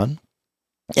episode, John.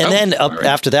 And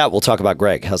after that, we'll talk about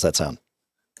Greg. How's that sound?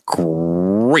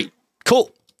 Great.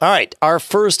 Cool. All right. Our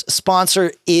first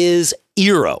sponsor is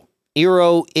Eero.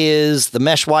 Eero is the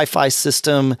mesh Wi-Fi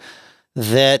system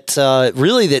that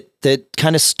that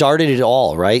kind of started it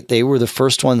all, right? They were the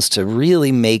first ones to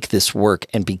really make this work.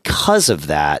 And because of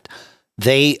that,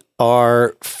 they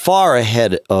are far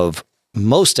ahead of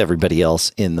most everybody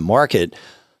else in the market.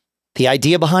 The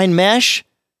idea behind mesh: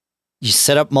 you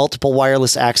set up multiple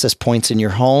wireless access points in your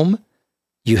home.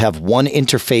 You have one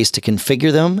interface to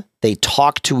configure them. They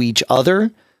talk to each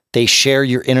other. They share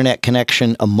your internet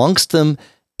connection amongst them.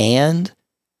 And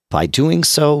by doing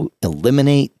so,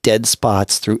 eliminate dead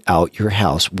spots throughout your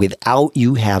house without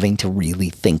you having to really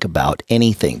think about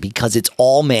anything, because it's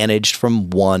all managed from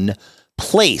one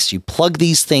place. You plug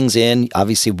these things in.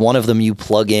 Obviously, one of them you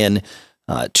plug in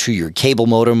to your cable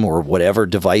modem or whatever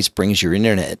device brings your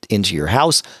internet into your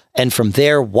house. And from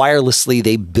there, wirelessly,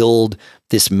 they build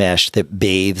this mesh that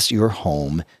bathes your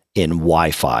home in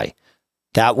Wi-Fi.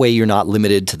 That way, you're not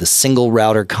limited to the single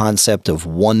router concept of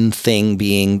one thing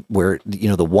being where,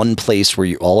 the one place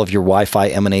where all of your Wi-Fi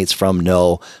emanates from.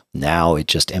 No, now it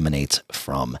just emanates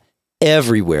from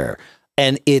everywhere.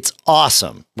 And it's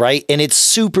awesome, right? And it's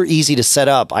super easy to set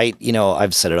up.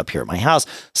 I've set it up here at my house,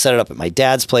 set it up at my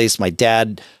dad's place. My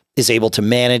dad is able to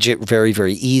manage it very,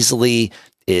 very easily.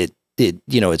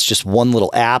 It's just one little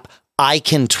app. I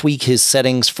can tweak his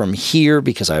settings from here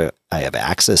because I have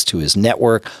access to his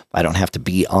network. I don't have to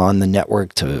be on the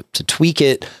network to tweak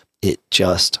it. It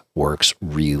just works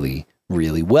really,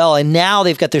 really well. And now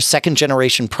they've got their second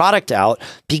generation product out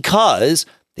because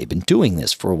they've been doing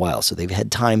this for a while, so they've had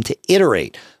time to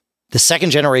iterate. The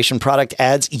second generation product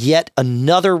adds yet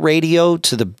another radio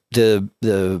to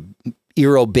the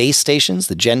Eero base stations.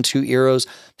 The Gen 2 Eeros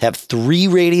have 3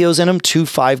 radios in them, 2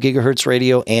 5 gigahertz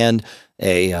radio and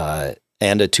a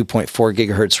 2.4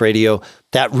 gigahertz radio.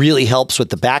 That really helps with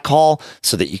the backhaul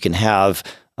so that you can have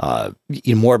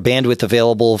more bandwidth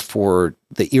available for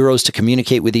the Eeros to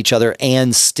communicate with each other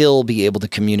and still be able to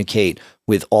communicate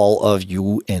with all of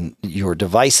you and your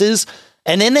devices.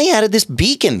 And then they added this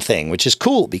beacon thing, which is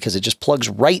cool because it just plugs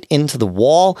right into the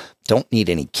wall. Don't need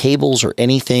any cables or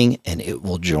anything, and it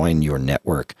will join your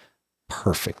network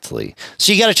perfectly.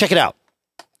 So you got to check it out.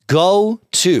 Go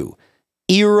to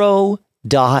Eero.com,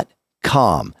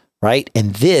 right?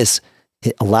 And it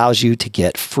allows you to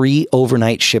get free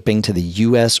overnight shipping to the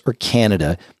US or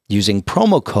Canada using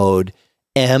promo code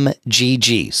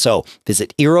MGG. So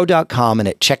visit Eero.com and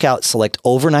at checkout, select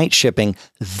overnight shipping,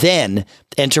 then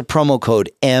enter promo code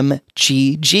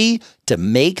MGG to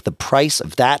make the price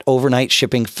of that overnight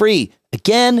shipping free.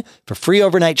 Again, for free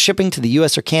overnight shipping to the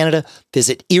US or Canada,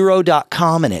 visit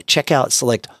Eero.com and at checkout,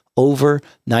 select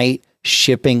overnight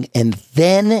shipping and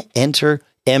then enter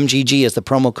MGG as the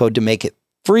promo code to make it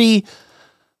free.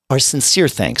 Our sincere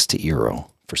thanks to Eero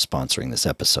for sponsoring this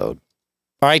episode.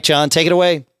 All right, John, take it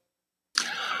away.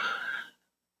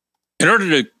 In order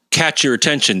to catch your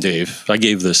attention, Dave, I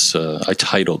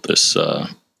titled this,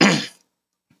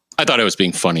 I thought I was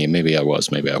being funny, and maybe I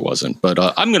was, maybe I wasn't. But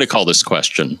I'm going to call this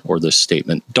question or this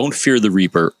statement, "Don't fear the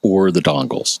Reaper or the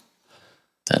dongles."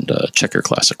 And check your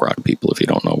classic rock, people, if you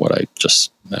don't know what I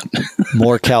just meant.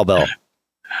 More cowbell.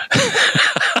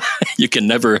 You can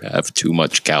never have too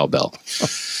much cowbell.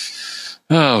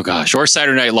 Oh, gosh. Or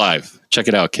Saturday Night Live. Check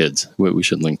it out, kids. We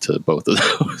should link to both of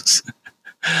those.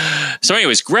 So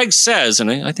anyways, Greg says,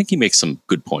 and I think he makes some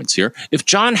good points here. If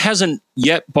John hasn't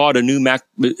bought his new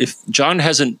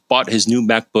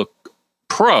MacBook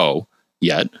Pro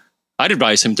yet, I'd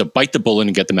advise him to bite the bullet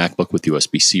and get the MacBook with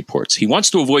USB-C ports. He wants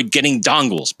to avoid getting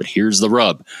dongles, but here's the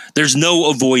rub. There's no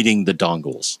avoiding the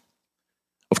dongles.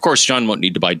 Of course, John won't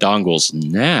need to buy dongles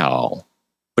now,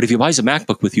 but if he buys a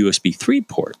MacBook with USB 3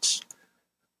 ports,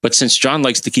 but since John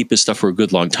likes to keep his stuff for a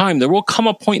good long time, there will come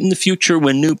a point in the future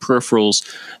when new peripherals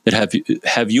that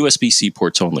have USB-C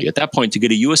ports only. At that point, to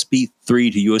get a USB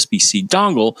 3 to USB-C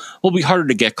dongle will be harder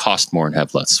to get, cost more, and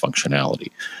have less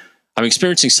functionality. I'm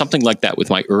experiencing something like that with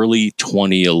my early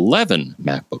 2011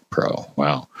 MacBook Pro.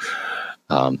 Wow.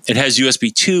 It has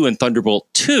USB 2 and Thunderbolt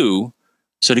 2.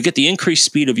 So to get the increased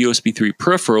speed of USB 3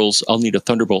 peripherals, I'll need a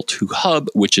Thunderbolt 2 hub,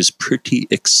 which is pretty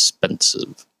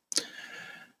expensive.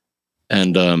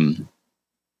 And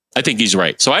I think he's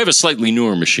right. So I have a slightly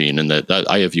newer machine in that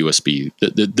I have USB.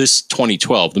 This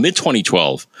 2012, the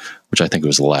mid-2012, which I think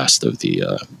was the last of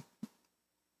the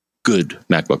good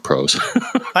MacBook Pros.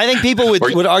 I think people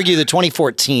would argue that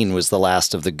 2014 was the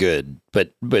last of the good,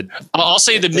 but I'll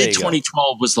say the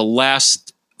mid-2012 was the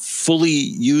last fully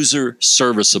user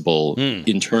serviceable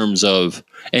in terms of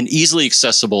an easily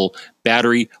accessible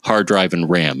battery, hard drive, and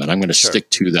RAM. And I'm going to stick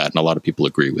to that. And a lot of people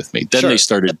agree with me. Then they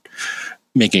started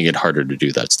making it harder to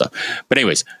do that stuff. But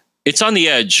anyways, it's on the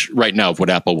edge right now of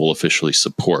what Apple will officially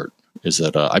support. Is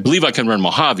that I believe I can run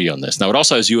Mojave on this. Now, it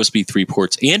also has USB 3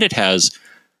 ports, and it has,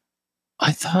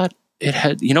 I thought it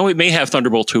had, it may have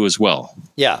Thunderbolt 2 as well.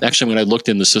 Yeah. Actually, when I looked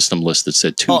in the system list, it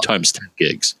said 2 times 10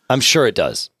 gigs. I'm sure it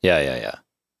does. Yeah.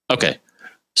 Okay.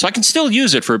 So I can still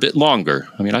use it for a bit longer.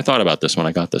 I mean, I thought about this when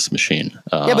I got this machine.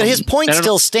 Yeah, but his point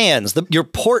still stands. Your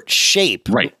port shape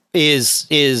is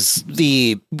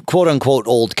the quote unquote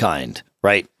old kind,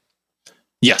 right?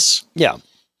 Yes. Yeah.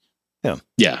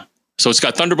 So it's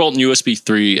got Thunderbolt and USB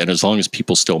 3, and as long as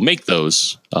people still make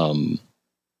those, I mean,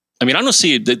 I don't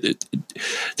see it.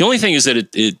 The only thing is that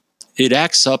it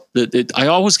acts up. I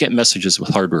always get messages with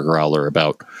Hardware Growler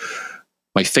about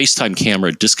my FaceTime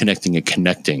camera disconnecting and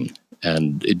connecting,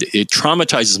 and it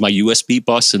traumatizes my USB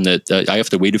bus in that I have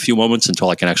to wait a few moments until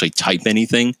I can actually type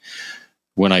anything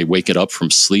when I wake it up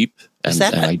from sleep. Is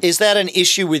that an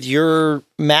issue with your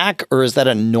Mac, or is that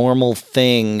a normal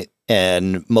thing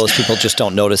and most people just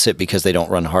don't notice it because they don't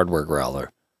run Hardware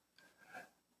Growler?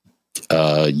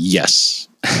 Yes.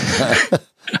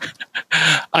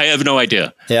 I have no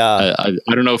idea. Yeah.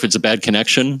 I don't know if it's a bad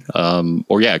connection,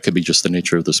 or it could be just the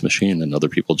nature of this machine and other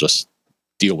people just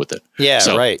deal with it. Yeah.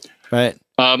 So, right. But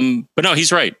no,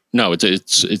 he's right. No,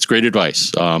 it's great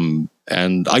advice.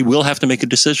 And I will have to make a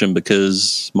decision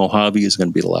because Mojave is going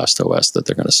to be the last OS that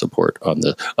they're going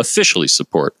to officially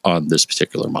support on this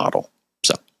particular model.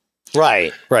 So.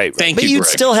 Right. Thank you, But you'd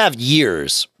Greg. still have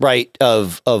years, right,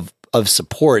 of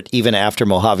support even after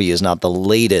Mojave is not the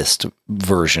latest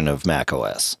version of Mac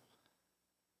OS.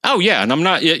 Oh yeah, and I'm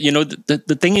not.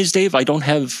 The thing is, Dave, I don't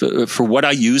have for what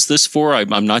I use this for.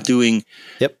 I'm not doing.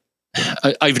 Yep.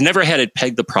 I've never had it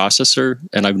peg the processor,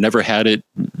 and I've never had it.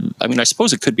 I mean, I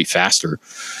suppose it could be faster.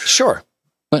 Sure,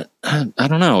 but I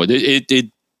don't know.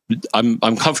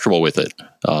 I'm comfortable with it,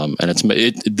 and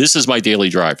this is my daily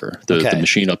driver. The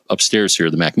machine upstairs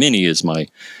here, the Mac Mini, is my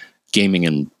gaming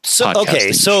and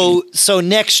podcasting. So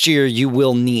next year you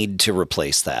will need to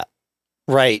replace that,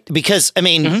 right? Because I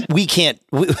mean, we can't.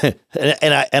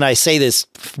 And I say this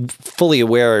fully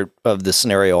aware of the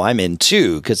scenario I'm in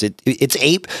too, because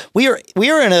we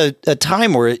are in a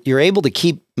time where you're able to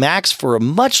keep Macs for a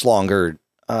much longer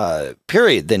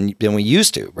period than we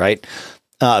used to, right?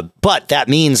 But that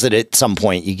means that at some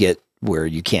point you get where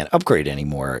you can't upgrade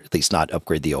anymore, at least not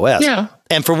upgrade the OS. Yeah.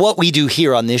 And for what we do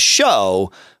here on this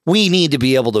show, we need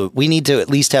to at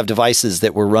least have devices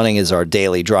that we're running as our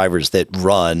daily drivers that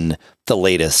run the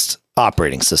latest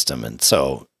operating system. And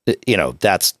so,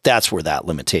 that's where that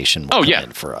limitation will come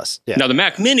in for us. Yeah. Now the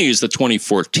Mac Mini is the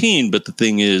 2014, but the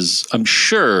thing is, I'm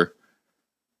sure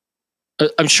they're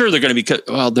going to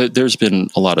be, there's been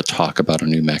a lot of talk about a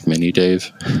new Mac Mini,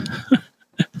 Dave.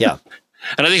 Yeah.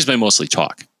 And I think it's been mostly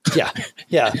talk. Yeah.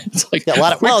 Yeah. It's like, Yeah,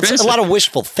 it's a lot of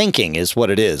wishful thinking is what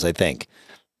it is, I think.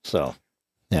 So,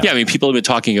 yeah, I mean, people have been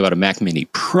talking about a Mac Mini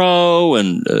Pro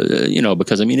and,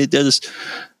 because, I mean, it does.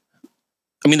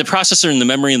 I mean, the processor and the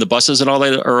memory and the buses and all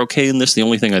that are okay in this. The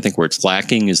only thing I think where it's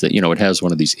lacking is that, it has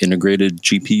one of these integrated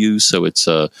GPUs. So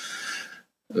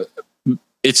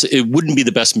it wouldn't be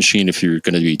the best machine if you're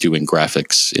going to be doing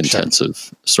graphics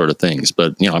intensive sort of things.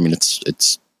 But, I mean,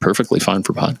 it's perfectly fine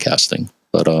for podcasting.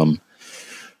 But,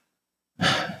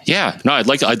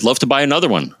 I'd love to buy another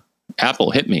one.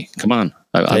 Apple, hit me. Come on.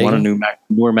 I want a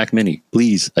newer Mac Mini,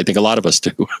 please. I think a lot of us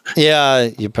do. Yeah,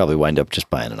 you probably wind up just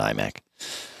buying an iMac.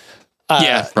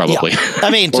 Yeah, probably. Yeah. I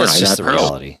mean, just the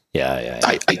reality. Yeah.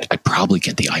 I'd probably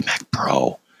get the iMac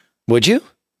Pro. Would you?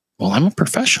 Well, I'm a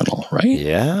professional, right?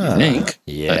 Yeah. I think.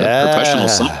 Yeah. A professional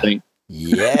something.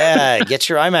 Yeah. Get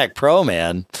your iMac Pro,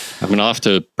 man. I'm going to have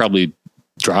to probably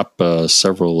drop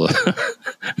several.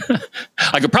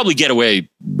 I could probably get away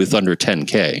with under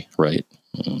 10K, right?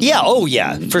 Yeah. Oh,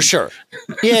 yeah, for sure.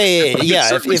 Yeah.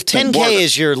 If 10K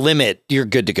is your limit, you're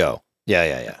good to go.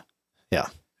 Yeah.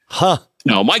 Huh.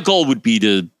 No, my goal would be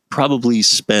to probably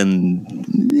spend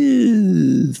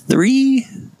 3.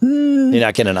 You're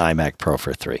not getting an iMac Pro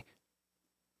for 3.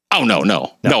 Oh,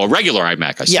 no. A regular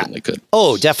iMac, I certainly could.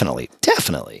 Oh, definitely.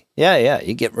 Yeah.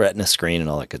 You get Retina screen and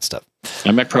all that good stuff.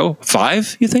 iMac Pro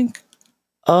 5, you think?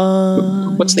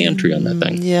 What's the entry on that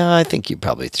thing? Yeah, I think you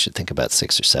probably should think about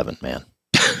 6 or 7, man.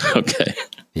 Okay.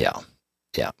 Yeah.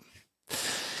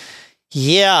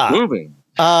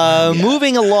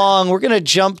 Moving along, we're going to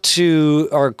jump to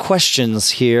our questions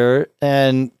here.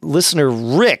 And listener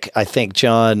Rick, I think,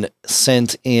 John,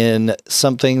 sent in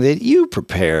something that you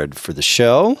prepared for the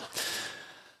show.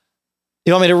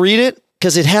 You want me to read it?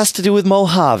 Because it has to do with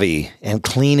Mojave and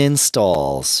clean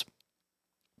installs.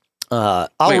 I'll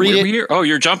read it. Here? Oh,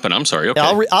 you're jumping. I'm sorry.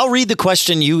 Okay. I'll read the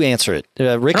question. You answer it.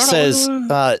 Rick says,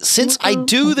 since I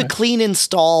do the clean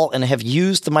install and have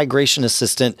used the migration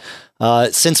assistant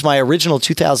since my original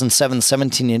 2007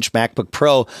 17-inch MacBook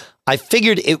Pro, I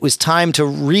figured it was time to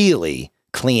really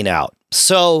clean out.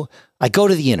 So I go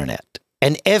to the internet,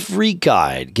 and every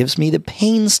guide gives me the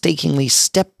painstakingly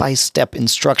step-by-step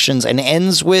instructions and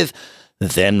ends with,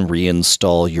 then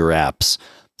reinstall your apps.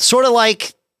 Sort of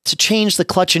like, to change the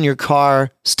clutch in your car,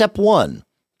 step 1,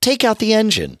 take out the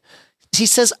engine. He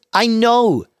says, I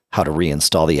know how to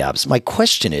reinstall the apps. My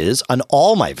question is, on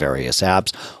all my various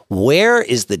apps, where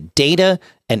is the data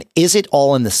and is it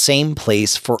all in the same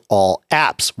place for all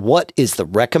apps? What is the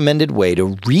recommended way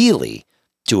to really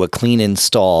do a clean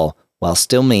install while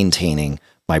still maintaining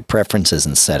my preferences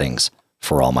and settings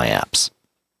for all my apps?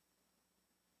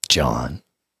 John.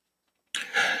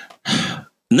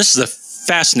 And this is a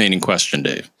fascinating question,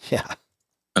 Dave. Yeah.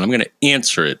 And I'm going to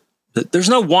answer it. There's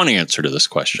no one answer to this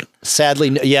question. Sadly,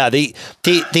 yeah. The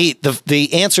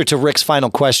answer to Rick's final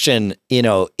question,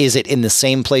 is it in the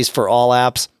same place for all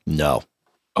apps? No.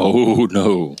 Oh,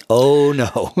 no.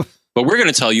 But we're going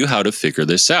to tell you how to figure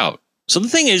this out. So the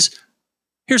thing is,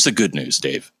 here's the good news,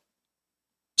 Dave.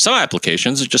 Some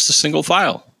applications are just a single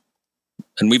file.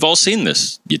 And we've all seen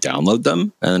this. You download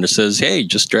them and it says, hey,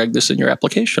 just drag this in your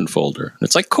application folder. And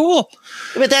it's like, cool.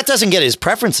 But that doesn't get his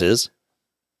preferences.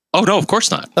 Oh, no, of course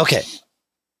not. Okay.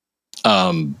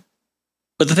 But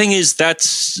the thing is,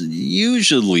 that's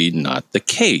usually not the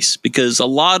case because a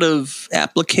lot of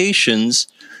applications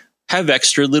have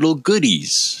extra little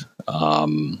goodies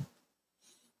that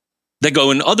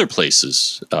go in other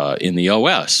places in the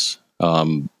OS.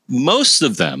 Most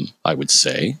of them, I would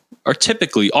say, are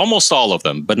typically almost all of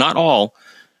them, but not all,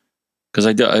 because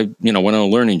I went on a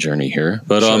learning journey here.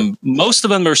 But sure. Most of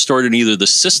them are stored in either the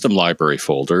system library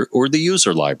folder or the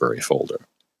user library folder.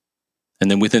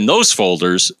 And then within those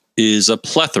folders is a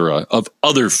plethora of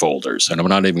other folders. And I'm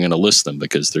not even going to list them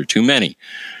because there are too many.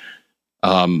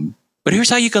 But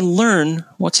here's how you can learn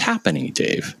what's happening,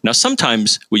 Dave. Now,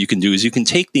 sometimes what you can do is you can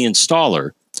take the installer,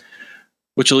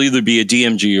 which will either be a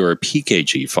DMG or a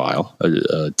PKG file,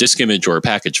 a disk image or a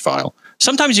package file.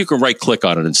 Sometimes you can right-click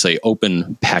on it and say,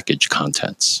 open package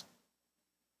contents.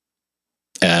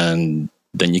 And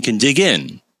then you can dig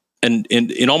in. And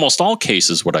in almost all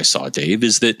cases, what I saw, Dave,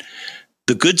 is that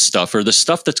the good stuff or the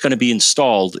stuff that's going to be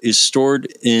installed is stored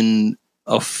in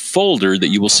a folder that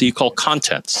you will see called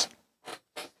contents.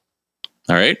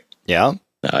 All right? Yeah.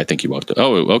 I think you walked.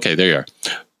 Oh, okay. There you are.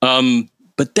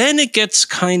 But then it gets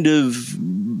kind of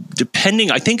depending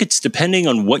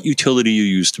on what utility you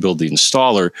use to build the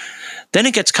installer. Then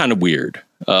it gets kind of weird.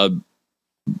 I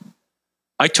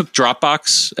took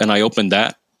Dropbox and I opened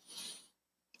that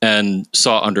and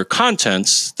saw under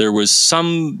contents, there was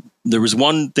some there was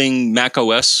one thing, Mac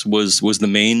OS was the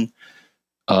main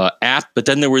app, but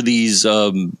then there were these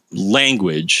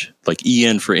language, like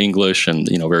EN for English and,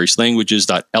 various languages,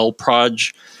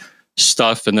 .lproj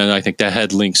stuff. And then I think that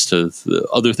had links to the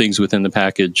other things within the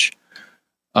package.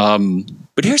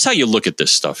 But here's how you look at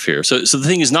this stuff here. So the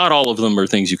thing is, not all of them are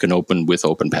things you can open with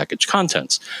open package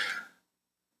contents.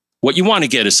 What you want to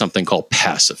get is something called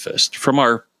Pacifist from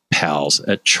our pals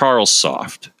at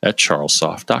CharlesSoft at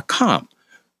charlesoft.com.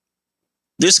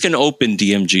 This can open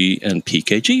DMG and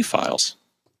PKG files.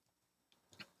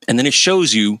 And then it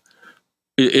shows you,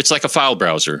 it's like a file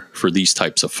browser for these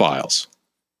types of files.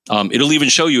 It'll even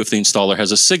show you if the installer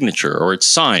has a signature or it's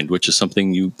signed, which is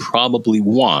something you probably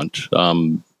want.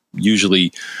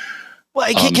 Usually.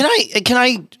 Well, can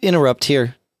I interrupt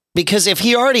here? Because if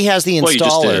he already has the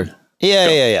installer,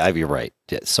 yeah, you're right.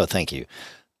 Yeah, so thank you.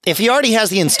 If he already has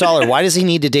the installer, why does he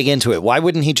need to dig into it? Why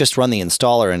wouldn't he just run the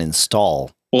installer and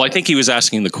install? Well, I think he was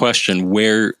asking the question,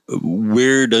 where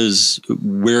is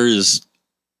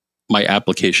my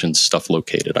application stuff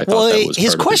located? I thought that was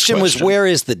his question was, where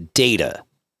is the data?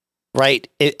 Right.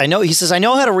 He says, I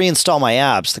know how to reinstall my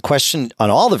apps. The question on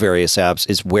all the various apps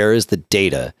is, where is the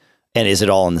data, and is it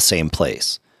all in the same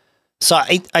place? So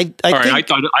I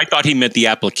thought he meant the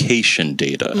application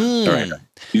data. All right.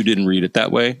 You didn't read it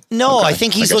that way? No, okay. I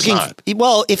think he's looking.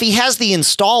 Well, if he has the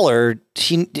installer,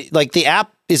 the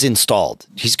app is installed.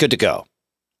 He's good to go.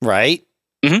 Right.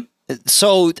 Mm-hmm.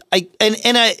 So I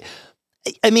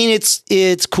mean,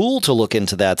 it's cool to look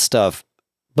into that stuff.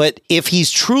 But if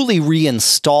he's truly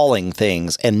reinstalling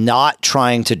things and not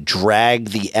trying to drag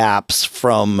the apps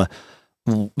from,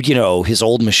 his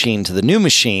old machine to the new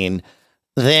machine,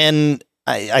 then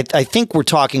I think we're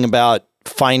talking about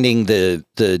finding the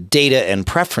data and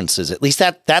preferences. At least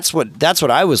that's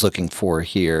what I was looking for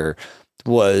here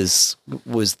was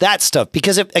that stuff.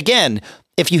 Because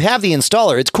if you have the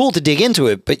installer, it's cool to dig into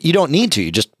it, but you don't need to.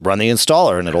 You just run the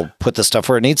installer and it'll put the stuff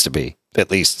where it needs to be, at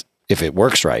least if it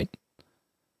works right.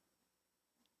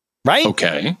 Right?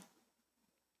 Okay.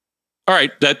 All right.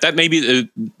 That may be.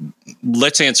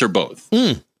 Let's answer both.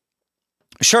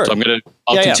 Sure. So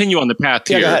I'll continue on the path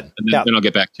here, go ahead. And then I'll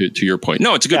get back to your point.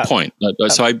 No, it's a good point.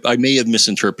 So I may have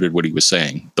misinterpreted what he was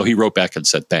saying, though he wrote back and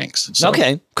said thanks. So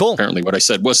okay, cool. Apparently, what I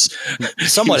said was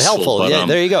somewhat useful, helpful. But,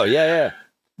 there you go. Yeah.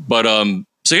 But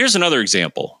so here's another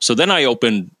example. So then I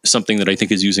opened something that I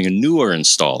think is using a newer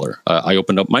installer. I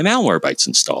opened up my Malwarebytes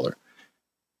installer.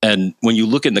 And when you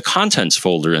look in the contents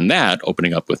folder in that,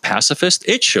 opening up with Pacifist,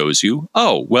 it shows you,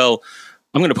 I'm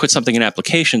going to put something in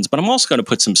applications, but I'm also going to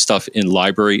put some stuff in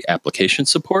library application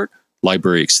support,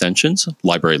 library extensions,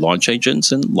 library launch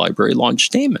agents, and library launch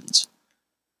daemons.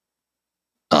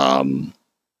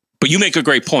 But you make a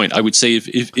great point. I would say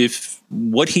if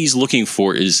what he's looking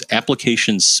for is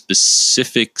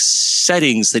application-specific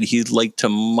settings that he'd like to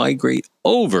migrate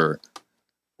over.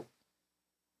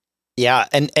 Yeah,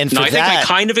 and for I think I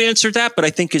kind of answered that, but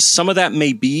I think some of that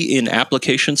may be in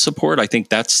application support. I think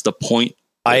that's the point.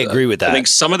 I agree with that. I think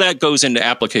some of that goes into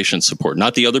application support,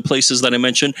 not the other places that I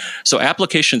mentioned. So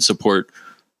application support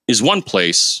is one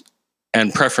place,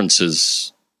 and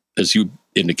preferences, as you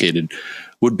indicated,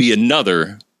 would be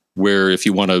another, where if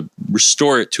you want to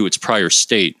restore it to its prior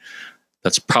state,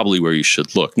 that's probably where you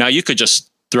should look. Now, you could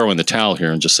just throw in the towel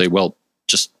here and just say, well,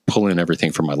 just pull in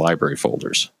everything from my library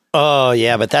folders. Oh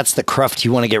yeah, but that's the cruft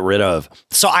you want to get rid of.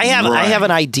 So I have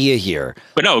an idea here.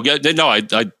 But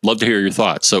I'd love to hear your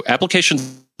thoughts. So application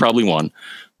probably one,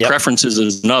 preferences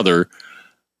is another.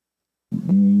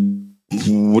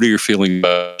 What are your feelings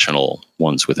about additional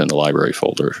ones within the library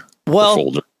folder?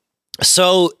 Well,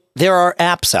 so there are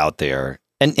apps out there,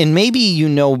 and maybe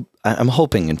I'm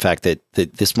hoping, in fact, that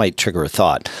this might trigger a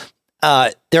thought. There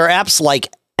are apps like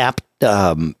I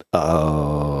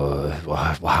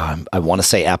want to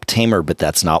say AppTamer, but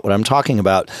that's not what I'm talking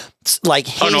about. It's like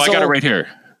Hazel. I got it right here.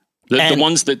 The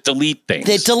ones that delete things.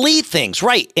 They delete things,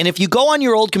 right. And if you go on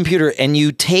your old computer and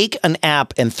you take an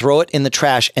app and throw it in the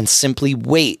trash and simply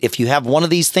wait, if you have one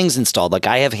of these things installed, like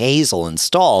I have Hazel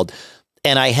installed,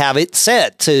 and I have it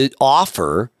set to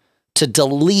offer to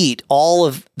delete all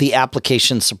of the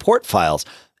application support files,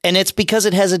 and it's because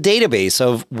it has a database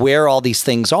of where all these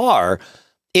things are,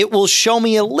 it will show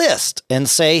me a list and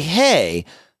say, hey,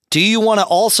 do you want to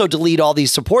also delete all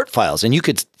these support files? And you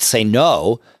could say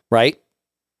no, right?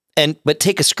 But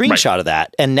take a screenshot of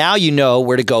that. And now you know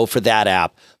where to go for that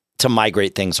app to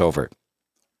migrate things over.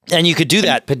 And you could do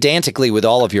that pedantically with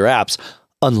all of your apps,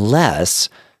 unless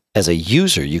as a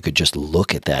user, you could just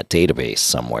look at that database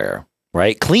somewhere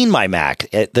right? Clean My Mac,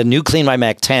 the new Clean My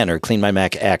Mac 10 or Clean My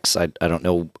Mac X. I don't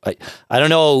know. I don't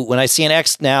know. When I see an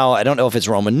X now, I don't know if it's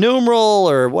Roman numeral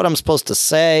or what I'm supposed to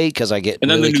say because I get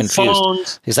really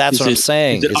confused. Because that's what I'm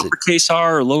saying. Is it uppercase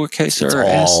R or lowercase R?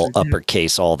 It's all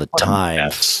uppercase all the time.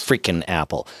 Freaking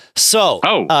Apple. So,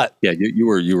 yeah, you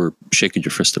were shaking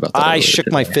your fist about that. I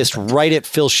shook my fist right at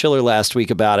Phil Schiller last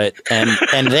week about it, and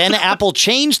then Apple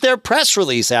changed their press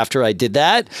release after I did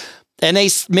that, and they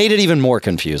made it even more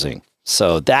confusing.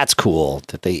 So that's cool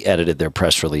that they edited their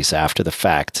press release after the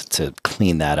fact to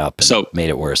clean that up and made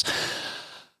it worse.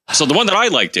 So the one that I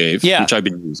like, Dave, which I've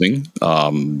been using,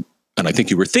 and I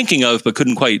think you were thinking of but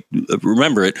couldn't quite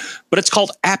remember it, but it's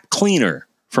called App Cleaner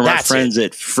from our friends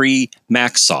at Free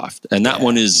MacSoft. And that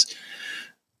one is,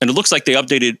 and it looks like they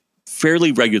update it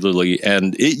fairly regularly,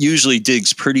 and it usually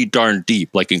digs pretty darn deep,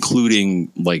 like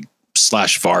including like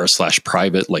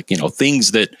 /var/private, like,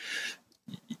 things that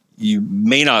you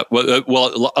may not,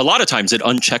 well, a lot of times it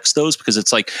unchecks those because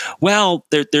it's like, well,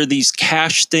 there are these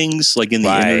cache things like in the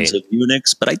innards of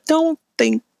Unix, but I don't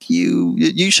think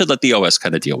you should let the OS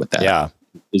kind of deal with that. Yeah.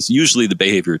 Is usually the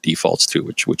behavior defaults to,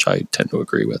 which I tend to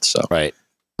agree with. So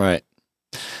Right.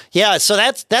 Yeah. So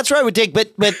that's where I would dig,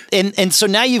 but so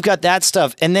now you've got that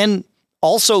stuff. And then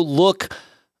also look,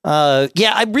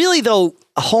 I really, though,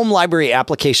 home library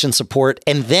application support,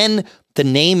 and then the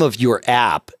name of your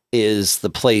app is the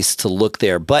place to look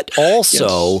there, but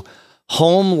also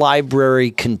home library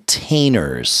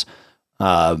containers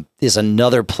is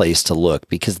another place to look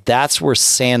because that's where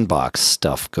Sandbox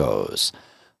stuff goes.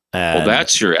 Well,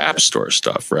 that's your App Store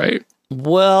stuff, right?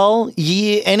 Well,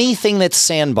 anything that's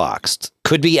sandboxed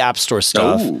could be App Store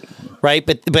stuff, right?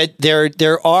 But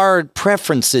there are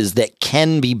preferences that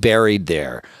can be buried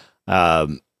there.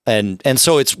 And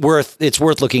so it's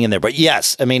worth looking in there. But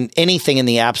yes, I mean, anything in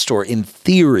the App Store in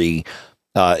theory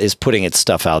is putting its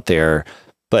stuff out there,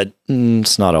 but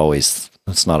it's not always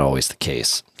the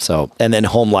case. So, and then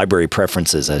home library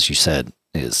preferences, as you said,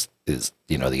 is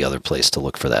the other place to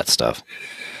look for that stuff.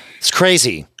 It's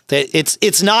crazy.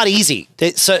 It's not easy.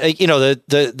 So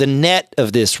the net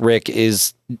of this, Rick,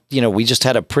 is we just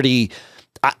had a pretty.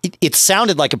 It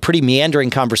sounded like a pretty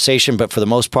meandering conversation, but for the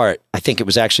most part, I think it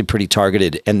was actually pretty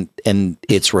targeted, and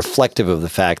it's reflective of the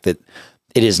fact that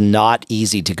it is not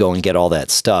easy to go and get all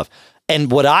that stuff.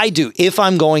 And what I do, if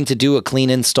I'm going to do a clean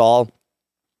install,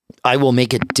 I will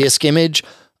make a disk image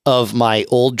of my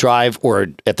old drive, or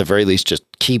at the very least, just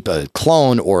keep a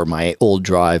clone or my old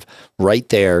drive right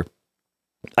there.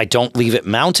 I don't leave it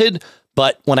mounted,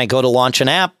 but when I go to launch an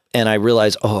app, and I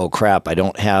realize, oh crap, I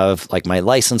don't have like my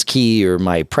license key or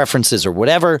my preferences or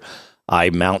whatever, I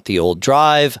mount the old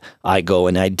drive, I go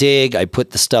and I dig, I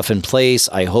put the stuff in place,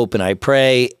 I hope and I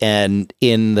pray, and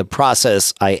in the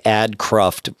process, I add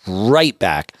Cruft right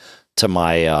back to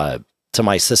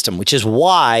my system, which is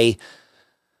why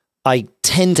I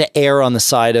tend to err on the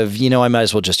side of, I might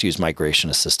as well just use Migration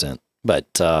Assistant,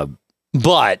 but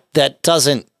that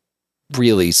doesn't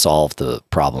really solve the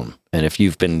problem. And if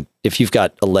you've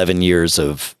got 11 years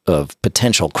of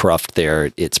potential Cruft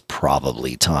there, it's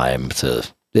probably time to.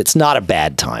 It's not a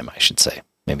bad time, I should say.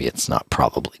 Maybe it's not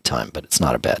probably time, but it's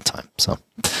not a bad time. So,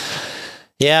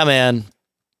 yeah, man.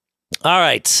 All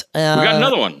right, we got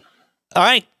another one. All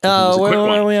right, where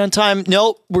are we on time?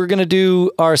 Nope, we're gonna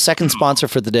do our second sponsor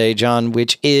for the day, John,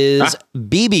 which is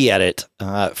BBEdit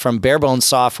from Barebones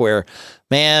Software.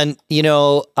 Man,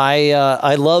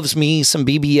 I loves me some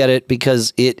BBEdit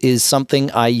because it is something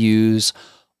I use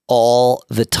all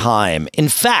the time. In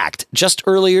fact, just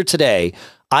earlier today,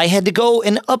 I had to go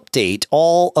and update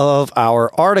all of our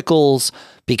articles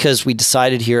because we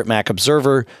decided here at Mac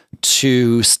Observer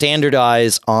to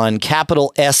standardize on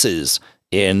capital S's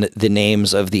in the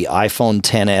names of the iPhone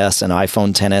XS and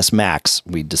iPhone XS Max.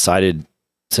 We decided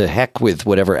to heck with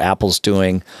whatever Apple's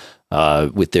doing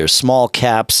with their small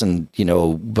caps, and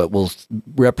but we'll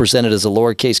represent it as a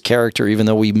lowercase character, even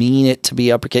though we mean it to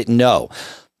be uppercase. No,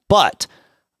 but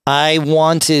I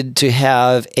wanted to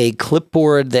have a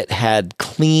clipboard that had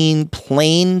clean,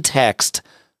 plain text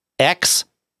X,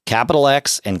 capital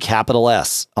X, and capital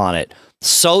S on it,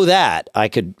 so that I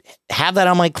could have that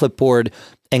on my clipboard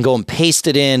and go and paste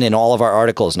it in all of our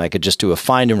articles, and I could just do a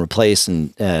find and replace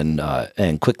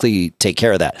and quickly take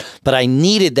care of that. But I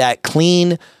needed that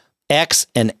clean X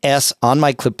and S on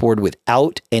my clipboard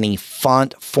without any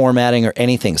font formatting or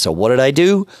anything. So what did I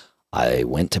do? I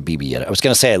went to BBEdit. I was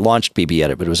going to say I launched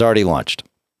BBEdit, but it was already launched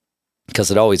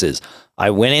because it always is.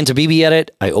 I went into BBEdit.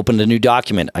 I opened a new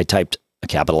document. I typed a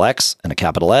capital X and a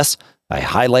capital S. I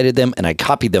highlighted them and I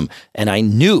copied them. And I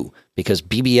knew because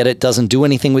BBEdit doesn't do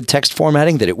anything with text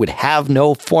formatting, that it would have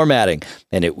no formatting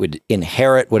and it would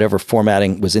inherit whatever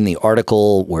formatting was in the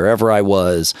article wherever I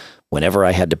was, whenever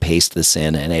I had to paste this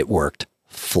in, and it worked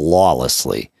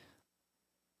flawlessly.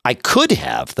 I could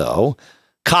have, though,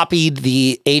 copied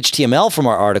the HTML from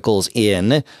our articles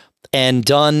in and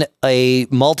done a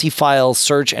multi-file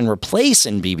search and replace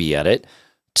in BBEdit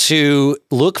to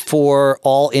look for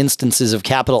all instances of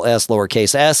capital S,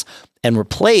 lowercase s, and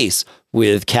replace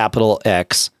with capital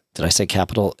X. Did I say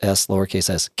capital S, lowercase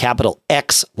s? Capital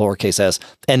X, lowercase s,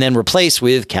 and then replace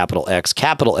with capital X,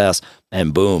 capital S,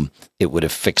 and boom, it would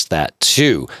have fixed that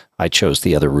too. I chose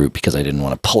the other route because I didn't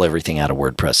want to pull everything out of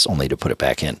WordPress only to put it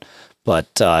back in.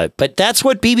 But that's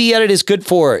what BBEdit is good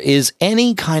for, is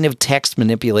any kind of text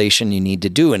manipulation you need to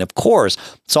do. And of course,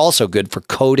 it's also good for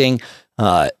coding.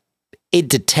 It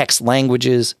detects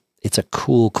languages. It's a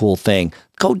cool thing.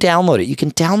 Go download it. You can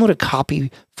download a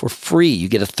copy for free. You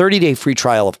get a 30-day free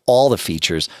trial of all the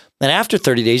features. And after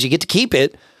 30 days, you get to keep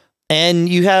it. And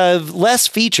you have less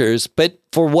features. But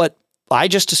for what I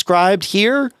just described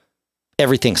here,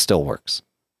 everything still works.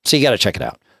 So you got to check it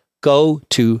out. Go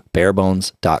to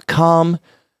barebones.com,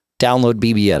 download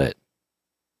BBEdit.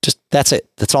 That's it.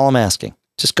 That's all I'm asking.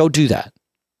 Just go do that.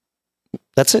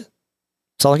 That's it.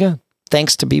 That's all I got.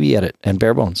 Thanks to BBEdit and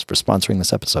Barebones for sponsoring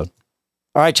this episode.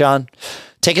 All right, John,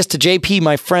 take us to JP,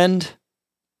 my friend.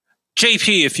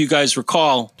 JP, if you guys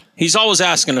recall, he's always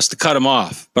asking us to cut him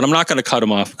off, but I'm not going to cut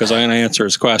him off because I'm going to answer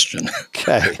his question.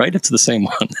 Okay. Right? It's the same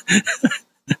one.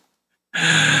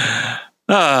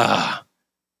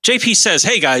 JP says,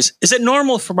 hey guys, is it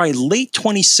normal for my late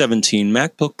 2017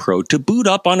 MacBook Pro to boot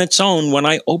up on its own when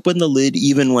I open the lid,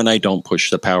 even when I don't push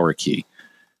the power key?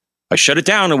 I shut it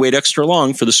down and wait extra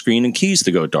long for the screen and keys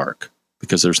to go dark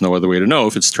because there's no other way to know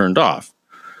if it's turned off.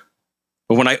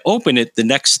 But when I open it the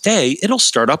next day, it'll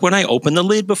start up when I open the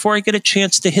lid before I get a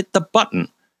chance to hit the button.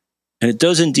 And it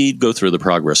does indeed go through the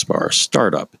progress bar,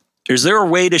 startup. Is there a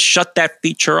way to shut that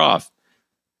feature off?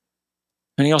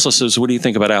 And he also says, what do you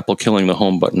think about Apple killing the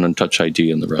home button and Touch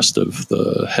ID and the rest of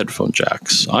the headphone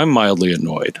jacks? I'm mildly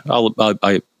annoyed. I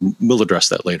will address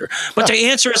that later. But to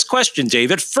answer his question,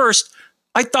 David, first,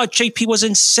 I thought JP was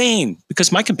insane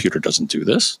because my computer doesn't do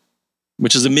this,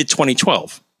 which is the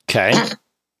mid-2012. Okay.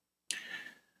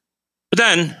 But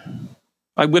then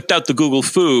I whipped out the Google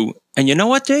Foo, and you know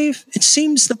what, Dave? It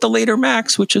seems that the later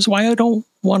Macs, which is why I don't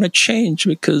want to change,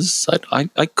 because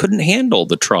I couldn't handle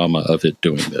the trauma of it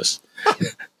doing this.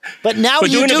 But now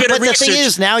you do. But the thing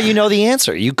is, now you know the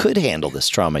answer. You could handle this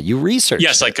trauma. You researched.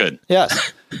 Yes, I could.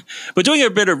 Yes. But doing a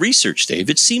bit of research, Dave,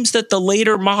 it seems that the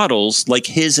later models, like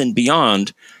his and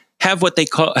beyond, have what they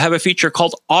have a feature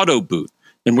called auto boot,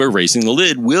 and where raising the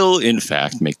lid will, in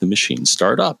fact, make the machine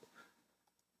start up.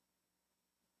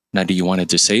 Now, do you want to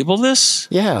disable this?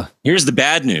 Yeah. Here's the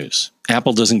bad news.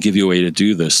 Apple doesn't give you a way to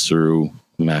do this through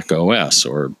Mac OS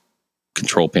or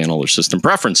Control Panel or System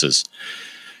Preferences.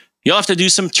 You'll have to do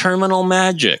some terminal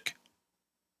magic.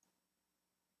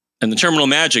 And the terminal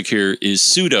magic here is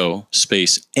sudo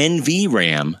space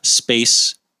nvram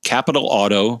space capital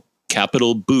auto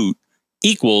capital boot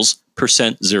equals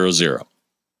 %00.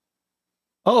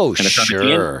 Oh,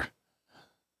 sure.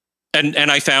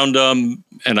 And I found an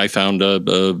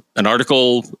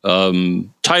article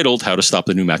titled "How to Stop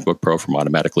the New MacBook Pro from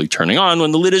Automatically Turning On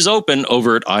When the Lid is Open"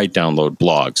 over at iDownload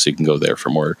blog. So you can go there for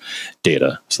more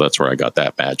data. So that's where I got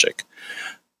that magic.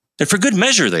 And for good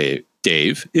measure,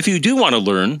 Dave, if you do want to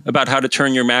learn about how to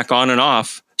turn your Mac on and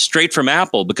off straight from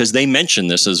Apple, because they mention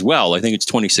this as well, I think it's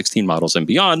 2016 models and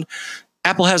beyond,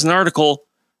 Apple has an article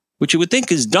which you would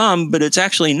think is dumb, but it's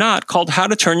actually not, called "How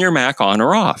to Turn Your Mac On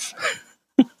or Off."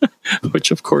 Which,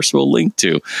 of course, we'll link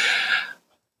to.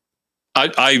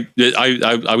 I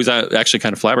was actually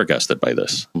kind of flabbergasted by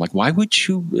this. I'm like, why would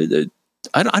you?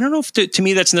 I don't know if to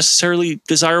me that's necessarily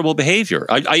desirable behavior.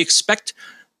 I expect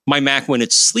my Mac when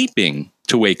it's sleeping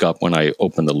to wake up when I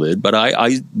open the lid, but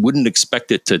I wouldn't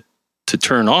expect it to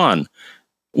turn on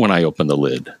when I open the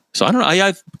lid. So I don't know. I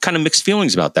have kind of mixed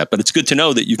feelings about that, but it's good to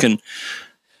know that you can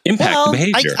impact the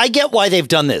behavior. I get why they've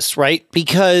done this, right?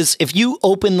 Because if you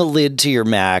open the lid to your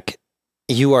Mac,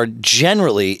 you are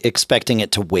generally expecting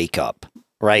it to wake up,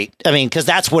 right? I mean, because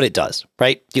that's what it does,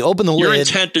 right? You open the lid. Your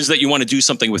intent is that you want to do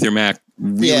something with your Mac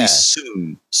really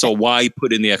soon. So why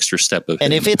put in the extra step of?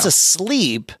 And if it's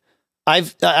asleep,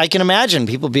 I can imagine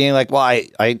people being like, "Well,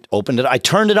 I opened it, I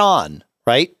turned it on,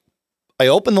 right? I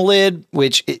opened the lid,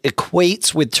 which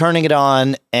equates with turning it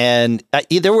on, and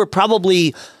there were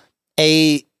probably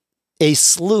a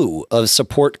slew of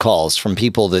support calls from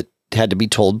people that had to be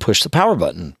told push the power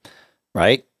button,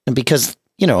 right? And because,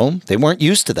 they weren't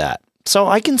used to that. So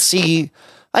I can see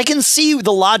I can see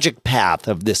the logic path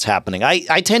of this happening.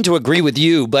 I tend to agree with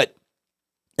you, but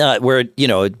where,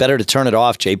 it's better to turn it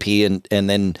off, JP, and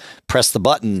then press the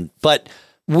button. But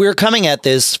we're coming at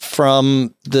this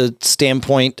from the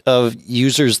standpoint of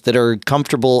users that are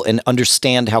comfortable and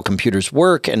understand how computers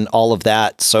work and all of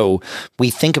that. So we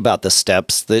think about the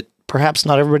steps that perhaps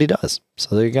not everybody does.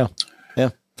 So there you go. Yeah.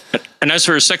 And as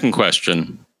for a second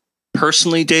question,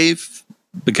 personally, Dave,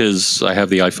 because I have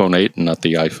the iPhone 8 and not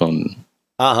the iPhone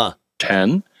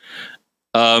 10,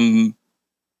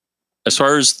 as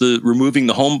far as the removing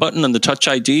the home button and the Touch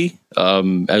ID,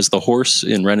 as the horse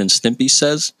in Ren and Stimpy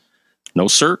says, no,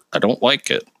 sir, I don't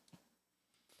like it.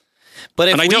 But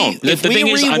if and I don't.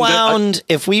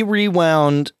 If we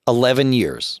rewound 11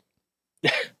 years,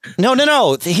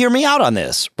 no, hear me out on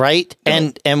this, right?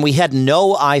 No. And we had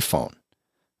no iPhone,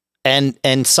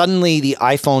 and suddenly the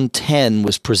iPhone 10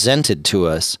 was presented to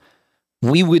us,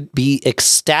 we would be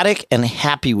ecstatic and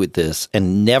happy with this,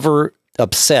 and never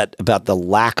upset about the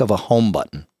lack of a home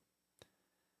button.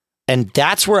 And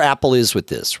that's where Apple is with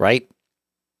this, right?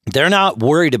 They're not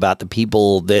worried about the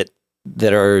people that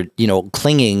are,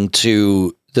 clinging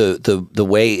to the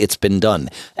way it's been done.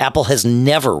 Apple has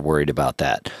never worried about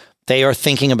that. They are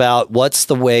thinking about what's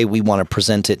the way we want to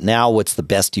present it now. What's the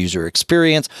best user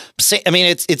experience? I mean,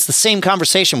 it's the same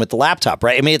conversation with the laptop,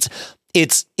 right? I mean,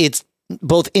 it's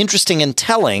both interesting and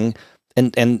telling.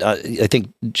 And I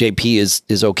think JP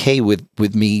is okay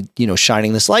with me,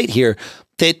 shining this light here,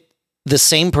 that the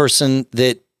same person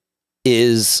that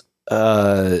is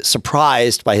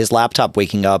surprised by his laptop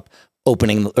waking up,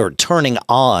 opening or turning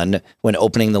on when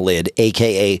opening the lid,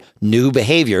 aka new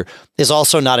behavior, is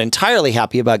also not entirely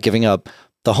happy about giving up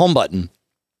the home button.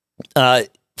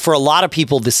 For a lot of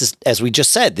people, this is, as we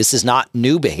just said, this is not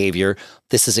new behavior.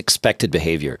 This is expected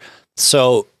behavior.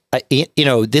 So,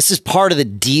 this is part of the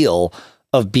deal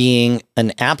of being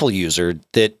an Apple user,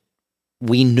 that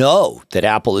we know that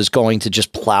Apple is going to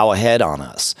just plow ahead on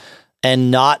us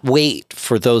and not wait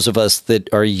for those of us that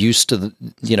are used to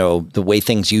the way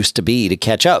things used to be to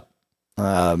catch up.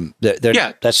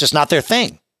 That's just not their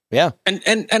thing. Yeah.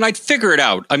 And I'd figure it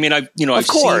out. I mean, I've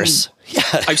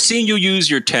seen you use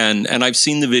your 10, and I've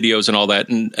seen the videos and all that.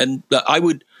 And I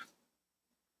would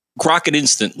grok it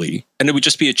instantly, and it would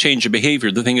just be a change of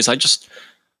behavior. The thing is, I just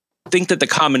think that the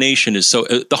combination is so,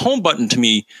 the home button to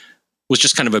me was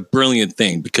just kind of a brilliant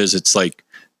thing, because it's like,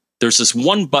 there's this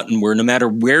one button where no matter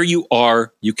where you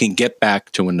are, you can get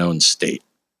back to a known state.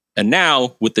 And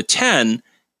now with the 10,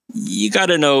 you got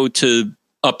to know to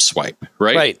up swipe,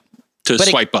 right? Right. To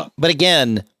swipe up. But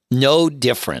again, no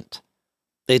different.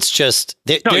 It's just...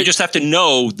 you just have to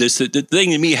know this. The thing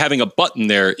to me, having a button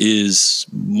there is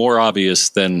more obvious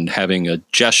than having a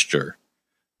gesture.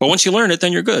 But once you learn it,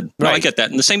 then you're good. No, right. I get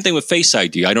that. And the same thing with Face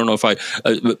ID. I don't know if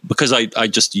because I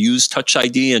just use Touch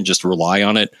ID and just rely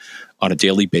on it on a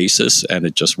daily basis, and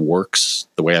it just works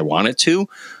the way I want it to.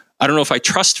 I don't know if I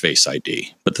trust Face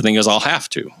ID, but the thing is, I'll have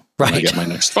to when I get my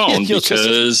next phone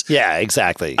because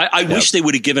exactly. I wish they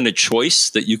would have given a choice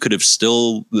that you could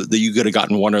have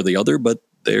gotten one or the other, but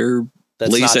they're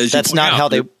lazy. That's not how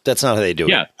they do it.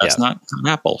 That's not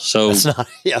Apple. So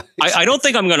I don't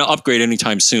think I'm going to upgrade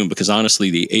anytime soon, because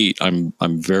honestly, the 8 I'm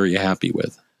very happy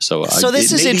with. So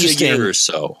this is interesting.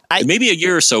 Maybe a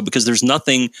year or so, because there's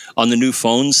nothing on the new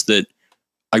phones that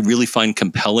I really find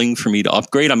compelling for me to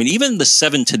upgrade. I mean, even the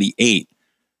 7 to the 8,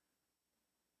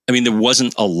 I mean, there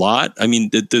wasn't a lot. I mean,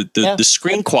 the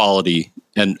screen quality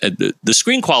and the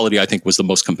screen quality, I think, was the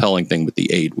most compelling thing with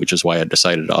the 8, which is why I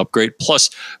decided to upgrade. Plus,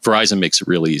 Verizon makes it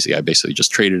real easy. I basically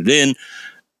just traded it in,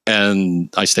 and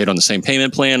I stayed on the same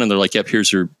payment plan, and they're like, "Yep,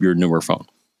 here's your newer phone."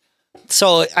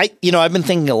 So I've been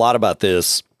thinking a lot about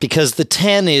this, because the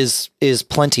 10 is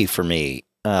plenty for me.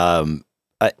 And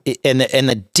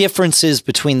the differences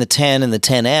between the 10 and the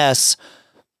 10S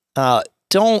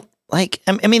don't, like,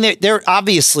 I mean, they're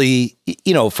obviously,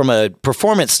 from a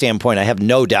performance standpoint, I have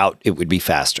no doubt it would be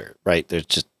faster, right? There's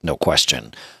just no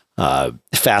question.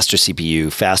 Faster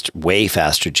CPU, way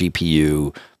faster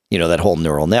GPU, that whole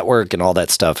neural network and all that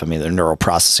stuff. I mean, the neural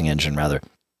processing engine, rather.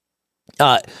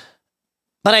 But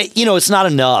it's not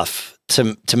enough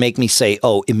to make me say,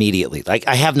 oh, immediately. Like,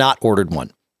 I have not ordered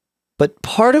one. But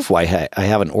part of why I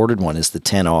haven't ordered one is the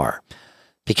 10R,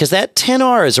 because that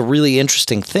 10R is a really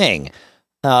interesting thing.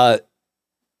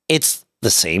 It's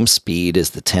the same speed as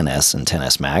the 10S and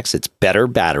 10S Max. It's better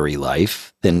battery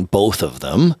life than both of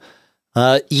them.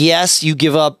 Yes, you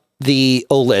give up the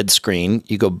OLED screen.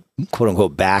 You go, quote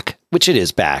unquote, back, which it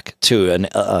is back to an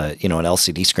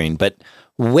LCD screen. But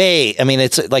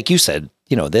it's like you said,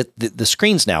 the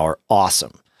screens now are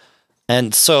awesome.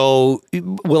 And so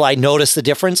will I notice the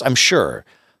difference? I'm sure.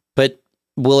 but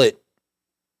will it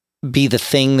be the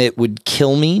thing that would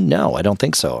kill me? No, I don't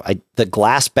think so. The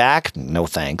glass back, no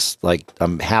thanks. Like,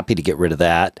 I'm happy to get rid of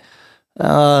that.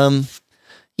 I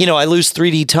lose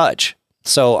 3D touch,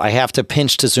 so I have to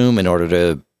pinch to zoom in order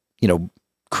to,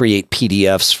 create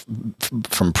PDFs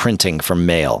from printing from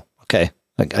mail. Okay,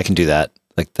 I can do that.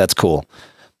 Like, that's cool.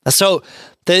 So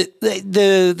the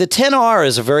 10R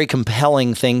is a very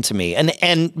compelling thing to me,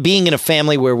 and being in a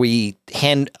family where we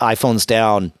hand iPhones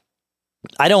down,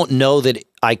 I don't know that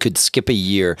I could skip a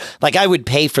year. Like, I would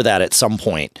pay for that at some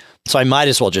point. So I might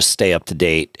as well just stay up to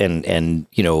date and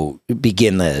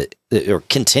begin or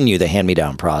continue the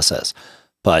hand-me-down process.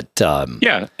 But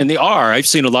yeah, and they are. I've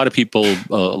seen a lot of people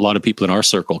in our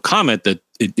circle comment that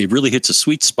it really hits a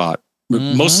sweet spot,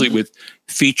 mostly with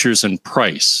features and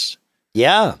price.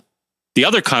 Yeah. The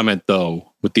other comment,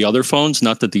 though, with the other phones,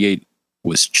 not that the 8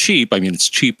 was cheap. I mean, it's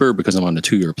cheaper because I'm on a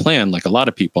 2-year plan, like a lot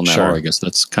of people now. Sure. I guess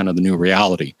that's kind of the new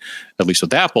reality, at least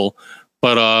with Apple.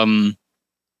 But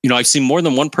I've seen more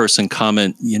than one person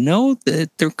comment, that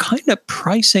they're kind of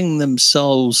pricing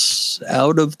themselves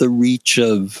out of the reach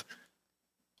of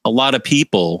a lot of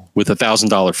people with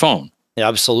 $1,000 phone. Yeah,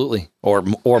 absolutely, or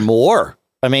more.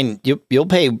 I mean, you'll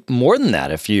pay more than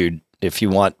that if you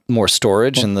want more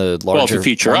storage and the larger. Well, if you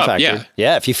feature up, factor.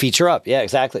 Yeah, if you feature up, yeah,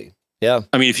 exactly. Yeah.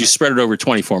 I mean, if you spread it over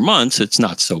 24 months, it's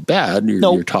not so bad.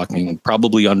 You're talking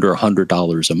probably under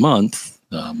 $100 a month.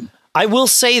 I will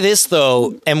say this,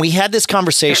 though, and we had this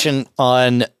conversation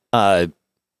on our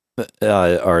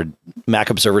Mac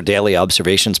Observer Daily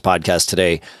Observations podcast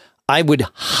today. I would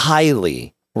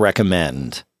highly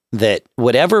recommend that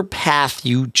whatever path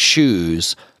you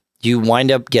choose, you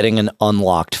wind up getting an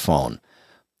unlocked phone.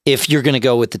 If you're going to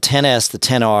go with the 10S, the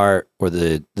 10R, or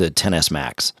the 10S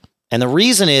Max. And the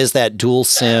reason is that dual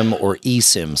SIM or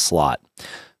eSIM slot,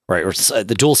 right? Or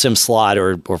the dual SIM slot,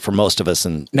 or for most of us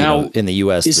in the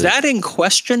US. Is that in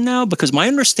question now? Because my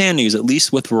understanding is, at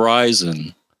least with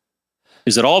Verizon,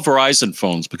 is that all Verizon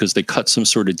phones, because they cut some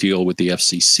sort of deal with the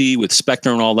FCC, with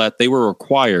Spectrum and all that, they were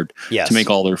required to make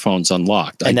all their phones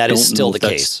unlocked. And that is still the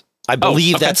case. I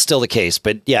believe that's still the case.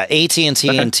 But yeah, AT&T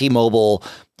and T-Mobile,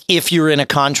 if you're in a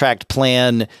contract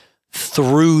plan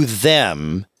through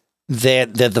them,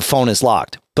 that the phone is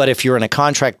locked. But if you're in a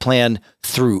contract plan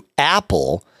through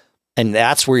Apple, and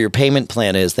that's where your payment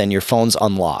plan is, then your phone's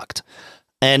unlocked.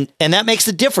 And that makes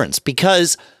a difference,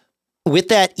 because with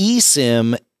that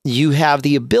eSIM, you have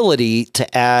the ability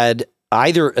to add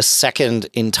either a second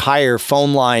entire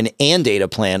phone line and data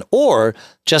plan, or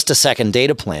just a second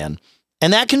data plan.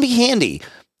 And that can be handy.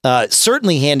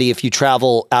 Certainly handy if you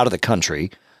travel out of the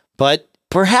country, but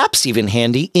perhaps even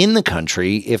handy in the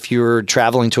country if you're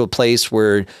traveling to a place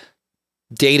where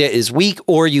data is weak,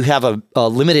 or you have a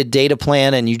limited data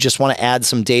plan and you just want to add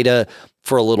some data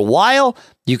for a little while.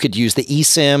 You could use the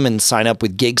eSIM and sign up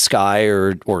with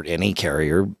GigSky or any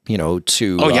carrier,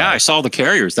 to. Oh yeah, I saw the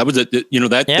carriers. That was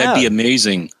that'd be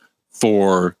amazing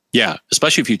for,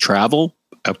 especially if you travel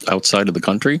outside of the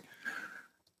country.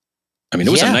 I mean,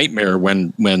 it was a nightmare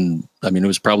when it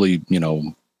was probably,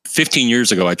 15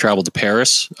 years ago, I traveled to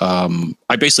Paris.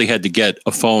 I basically had to get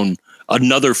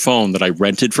another phone that I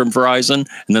rented from Verizon,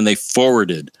 and then they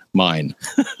forwarded mine.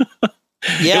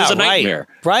 It was a nightmare.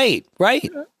 Right.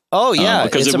 Oh yeah,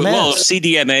 because it's a mess. Well,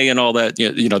 CDMA and all that.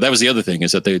 That was the other thing,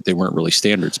 is that they weren't really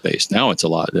standards based. Now it's a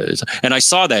lot. And I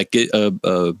saw that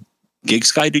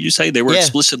GigSky. Did you say they were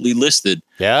explicitly listed?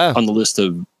 On the list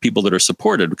of people that are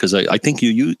supported, because I think you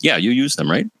use them,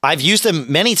 right? I've used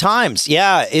them many times.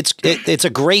 Yeah, it's a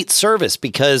great service,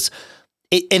 because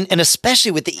and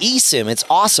especially with the eSIM, it's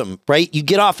awesome, right? You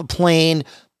get off a plane,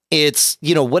 it's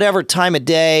whatever time of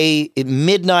day, at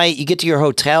midnight, you get to your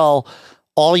hotel.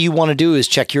 All you want to do is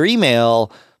check your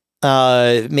email.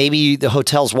 Maybe the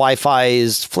hotel's Wi-Fi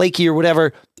is flaky or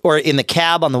whatever, or in the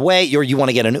cab on the way, or you want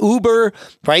to get an Uber,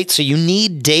 right? So you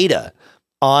need data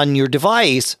on your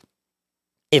device.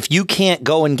 If you can't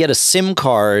go and get a SIM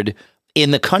card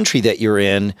in the country that you're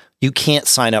in, you can't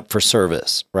sign up for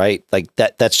service, right? Like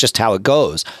that's just how it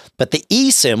goes. But the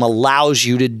eSIM allows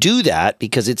you to do that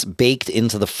because it's baked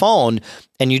into the phone,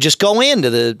 and you just go into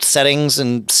the settings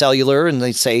and cellular, and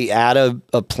they say add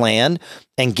a plan,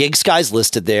 and GigSky's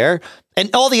listed there, and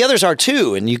all the others are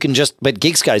too. And you can but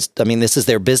GigSky's, I mean, this is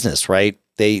their business, right?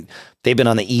 They've been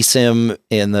on the eSIM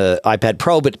in the iPad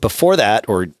Pro, but before that,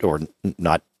 or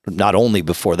not only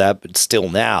before that, but still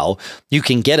now, you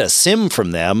can get a SIM from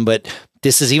them, but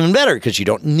this is even better because you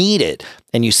don't need it.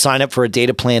 And you sign up for a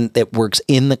data plan that works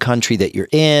in the country that you're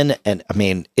in. And I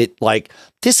mean,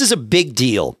 this is a big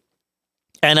deal.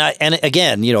 And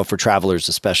again, for travelers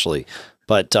especially,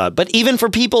 But even for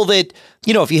people that,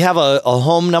 if you have a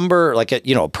home number, like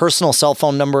a personal cell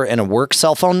phone number and a work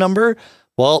cell phone number,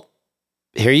 well,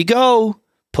 here you go.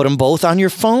 Put them both on your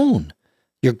phone.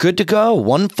 You're good to go.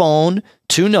 One phone,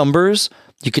 two numbers.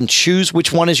 You can choose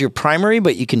which one is your primary,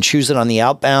 but you can choose it on the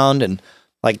outbound. And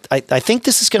I think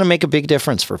this is going to make a big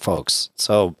difference for folks.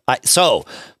 So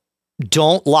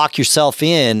don't lock yourself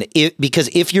in because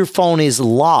if your phone is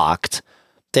locked,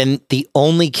 then the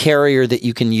only carrier that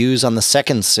you can use on the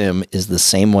second SIM is the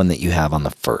same one that you have on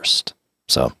the first.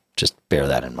 So just bear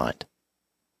that in mind.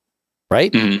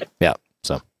 Right? Mm-hmm. Yeah.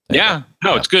 So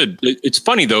it's good. It's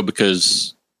funny though,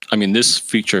 because this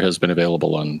feature has been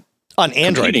available on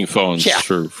Android competing phones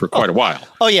for quite a while.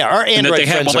 Oh yeah. Our Android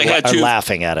friends are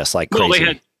laughing at us like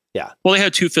crazy. They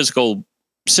had two physical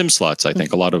SIM slots, I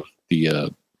think, a lot of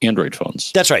the Android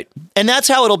phones. That's right. And that's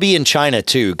how it'll be in China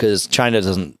too, because China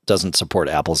doesn't support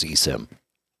Apple's eSIM.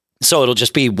 So it'll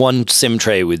just be one SIM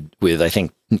tray with I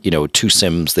think, two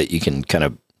SIMs that you can kind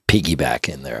of piggyback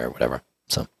in there or whatever.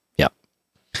 So, yeah.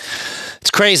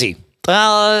 It's crazy.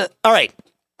 All right.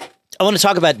 I want to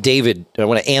talk about David. I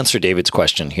want to answer David's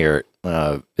question here.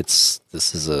 This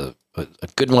is a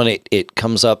good one. It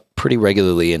comes up pretty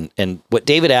regularly. And what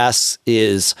David asks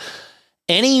is,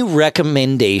 any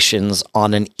recommendations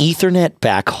on an Ethernet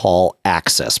backhaul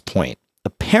access point?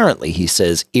 Apparently, he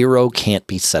says, Eero can't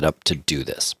be set up to do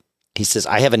this. He says,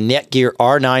 I have a Netgear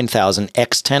R9000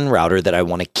 X10 router that I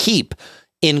want to keep,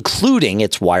 including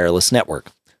its wireless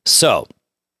network. So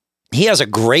he has a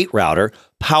great router,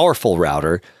 powerful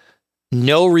router,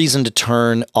 no reason to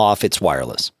turn off its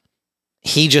wireless.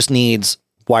 He just needs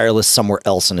wireless somewhere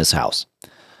else in his house.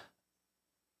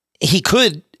 He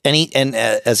could, and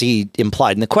as he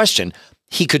implied in the question,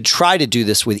 he could try to do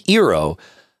this with Eero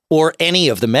or any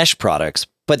of the mesh products,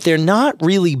 but they're not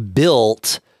really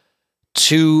built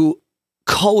to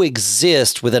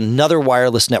coexist with another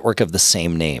wireless network of the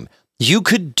same name. You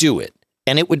could do it,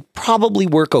 and it would probably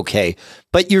work okay,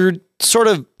 but you're sort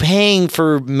of paying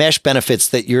for mesh benefits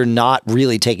that you're not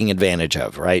really taking advantage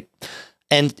of, right?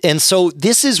 And so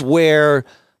this is where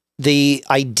the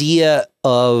idea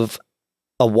of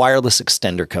a wireless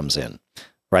extender comes in,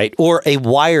 right? Or a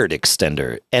wired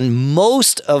extender. And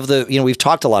most of the, we've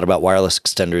talked a lot about wireless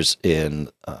extenders in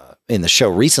the show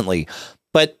recently,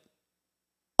 but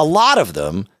a lot of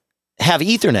them have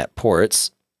Ethernet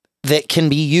ports that can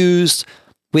be used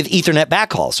with Ethernet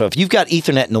backhaul. So if you've got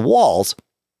Ethernet in the walls,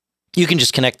 you can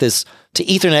just connect this to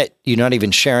Ethernet. You're not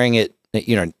even sharing it.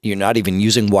 You're not even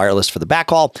using wireless for the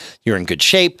backhaul. You're in good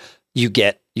shape. You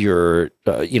get your,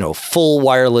 full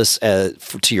wireless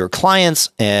to your clients,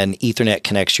 and Ethernet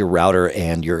connects your router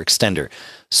and your extender.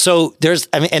 So there's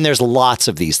lots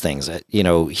of these things that,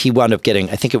 he wound up getting,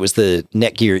 I think it was the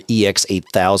Netgear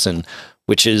EX8000,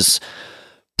 which is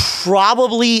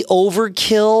probably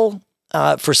overkill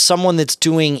for someone that's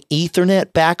doing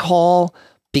Ethernet backhaul,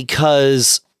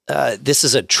 because this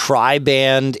is a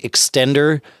tri-band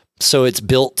extender. So it's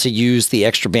built to use the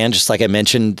extra band, just like I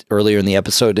mentioned earlier in the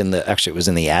episode. Actually, it was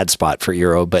in the ad spot for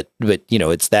Eero, but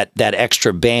it's that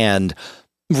extra band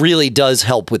really does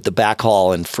help with the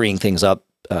backhaul and freeing things up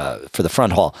for the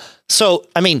front haul. So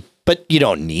but you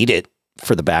don't need it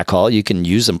for the backhaul. You can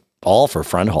use them all for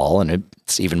front haul, and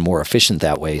it's even more efficient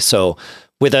that way. So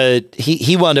with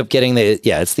he wound up getting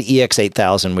it's the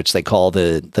EX8000, which they call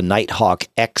the Nighthawk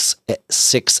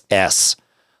X6S.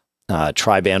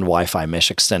 Tri-band Wi-Fi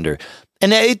mesh extender.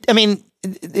 And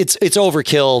it's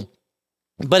overkill,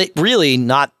 but it really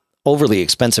not overly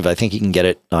expensive. I think you can get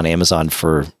it on Amazon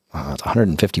for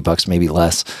 $150, maybe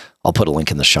less. I'll put a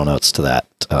link in the show notes to that.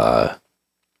 I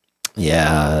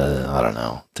don't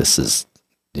know.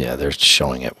 They're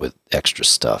showing it with extra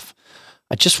stuff.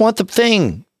 I just want the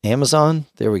thing. Amazon.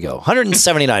 There we go.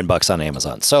 $179 on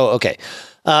Amazon. So, okay.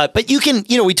 But you can,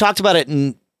 we talked about it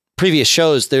in previous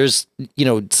shows. There's,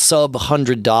 sub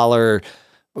 $100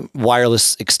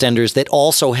 wireless extenders that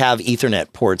also have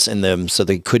Ethernet ports in them, so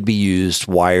they could be used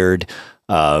wired.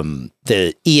 The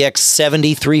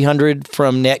EX70300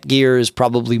 from Netgear is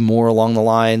probably more along the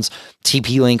lines.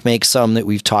 TP-Link makes some that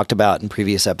we've talked about in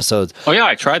previous episodes. Oh yeah,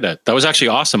 I tried that. That was actually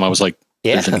awesome. I was like,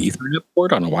 there's an Ethernet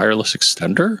port on a wireless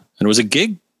extender, and it was a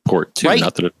gig port too. Right.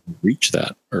 Not that it would reach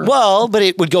that. Well, but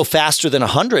it would go faster than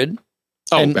 100.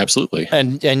 Oh, absolutely.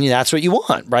 And that's what you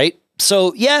want, right?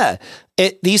 So yeah,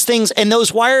 these things and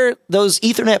those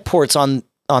Ethernet ports on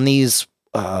these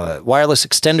wireless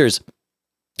extenders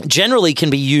generally can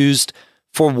be used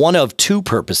for one of two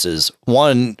purposes.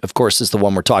 One, of course, is the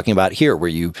one we're talking about here, where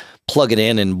you plug it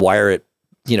in and wire it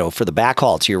for the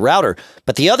backhaul to your router.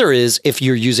 But the other is if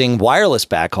you're using wireless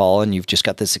backhaul and you've just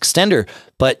got this extender,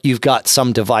 but you've got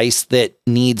some device that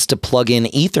needs to plug in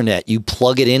Ethernet, you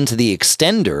plug it into the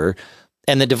extender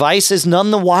and the device is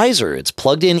none the wiser. It's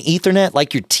plugged in Ethernet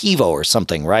like your TiVo or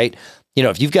something, right?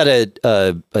 If you've got a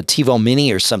TiVo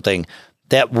Mini or something,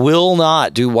 that will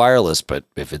not do wireless, but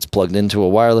if it's plugged into a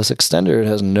wireless extender, it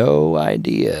has no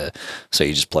idea. So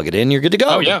you just plug it in, you're good to go.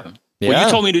 Oh, yeah. Well,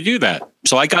 you told me to do that.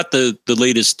 So I got the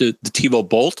latest, the TiVo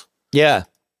Bolt. Yeah.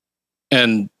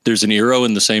 And there's an Eero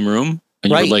in the same room.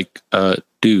 And you're like,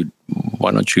 dude,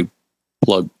 why don't you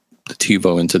plug the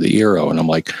TiVo into the Eero? And I'm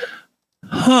like,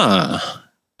 huh.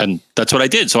 And that's what I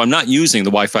did. So I'm not using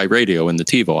the Wi-Fi radio in the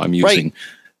TiVo. I'm using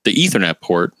the Ethernet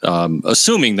port,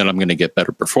 assuming that I'm going to get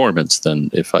better performance than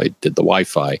if I did the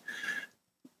Wi-Fi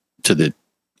to the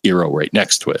Eero right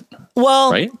next to it.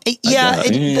 Well, right? Yeah.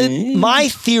 My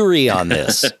theory on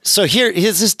this. So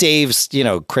here's this Dave's,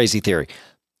 crazy theory,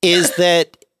 is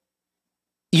that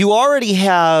you're already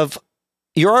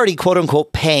quote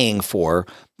unquote paying for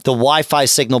the Wi-Fi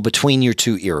signal between your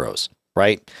two Eeros,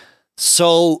 right?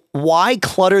 So why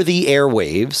clutter the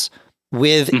airwaves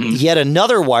with yet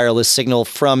another wireless signal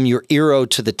from your Eero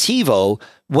to the TiVo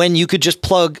when you could just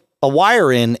plug a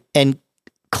wire in and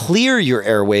clear your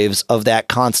airwaves of that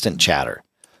constant chatter,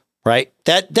 right?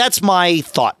 That's my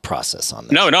thought process on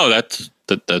this. No,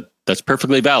 that's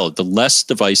perfectly valid. The less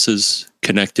devices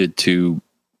connected to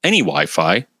any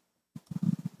Wi-Fi,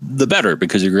 the better,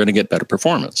 because you're going to get better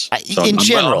performance. In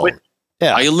general,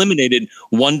 I eliminated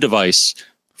one device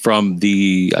from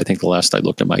I think the last I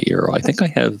looked at my Eero, I think I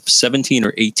have 17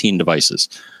 or 18 devices.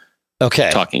 Okay.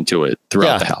 Talking to it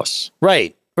throughout the house.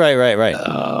 Right.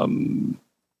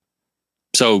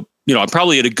 So, I'm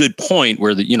probably at a good point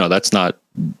where that's not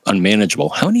unmanageable.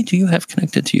 How many do you have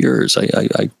connected to yours?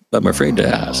 I'm afraid to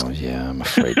ask. Yeah, I'm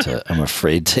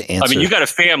afraid to answer. I mean, you got a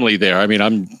family there. I mean,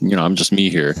 I'm just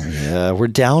me here. Yeah, we're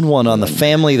down one on the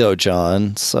family though,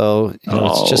 John. So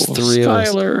it's just three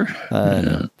Skylar. of us. I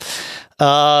know.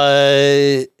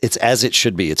 It's as it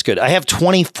should be. It's good. I have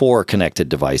 24 connected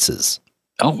devices.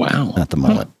 Oh, wow. At the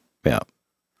moment. Yeah.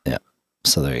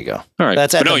 So there you go. All right.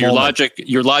 That's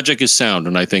your logic is sound.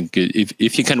 And I think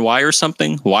if you can wire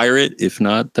something, wire it. If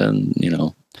not, then,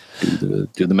 do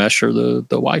the mesh or the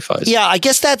Wi-Fi. Yeah. I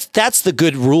guess that's the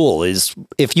good rule is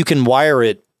if you can wire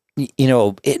it,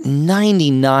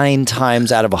 99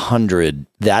 times out of 100,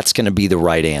 that's going to be the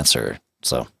right answer.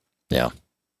 So, yeah.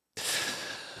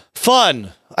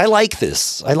 Fun. I like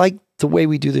this. I like the way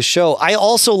we do the show. I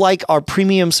also like our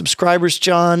premium subscribers,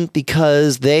 John,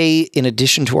 because they, in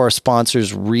addition to our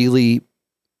sponsors, really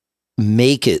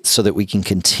make it so that we can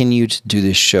continue to do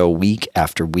this show week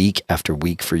after week after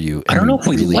week for you. I don't know if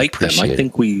we really like them. I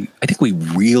think we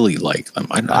really like them.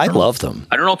 I love them.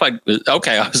 I don't know if I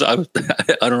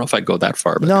don't know if I'd go that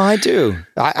far. But no, I do.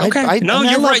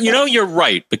 You're right. You're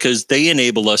right, because they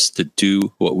enable us to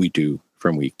do what we do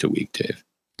from week to week, Dave.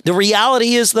 The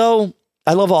reality is, though,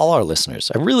 I love all our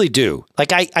listeners. I really do.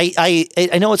 Like,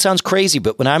 I know it sounds crazy,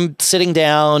 but when I'm sitting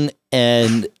down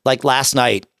and like last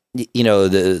night,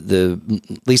 the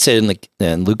Lisa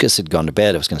and Lucas had gone to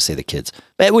bed. I was going to say the kids,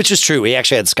 which is true. We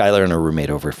actually had Skylar and her roommate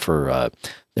over for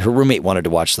her roommate wanted to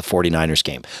watch the 49ers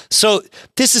game. So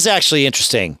this is actually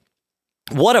interesting.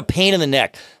 What a pain in the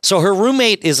neck. So her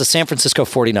roommate is a San Francisco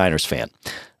 49ers fan.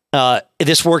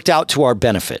 This worked out to our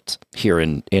benefit here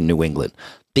in New England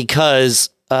because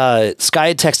Sky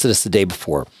had texted us the day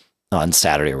before on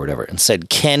Saturday or whatever and said,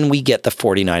 can we get the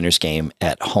 49ers game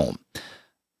at home?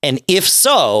 And if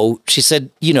so, she said,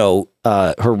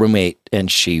 her roommate and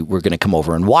she were going to come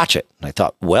over and watch it. And I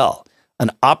thought, well,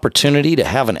 an opportunity to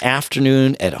have an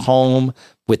afternoon at home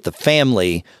with the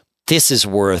family, this is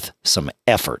worth some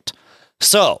effort.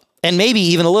 So, and maybe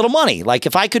even a little money. Like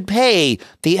if I could pay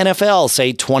the NFL,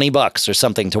 say $20 or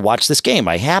something to watch this game,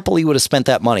 I happily would have spent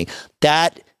that money.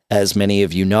 That, as many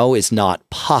of you know, is not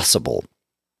possible.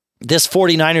 This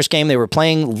 49ers game, they were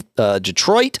playing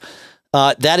Detroit.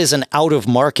 That is an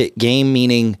out-of-market game,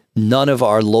 meaning none of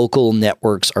our local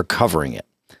networks are covering it.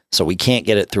 So we can't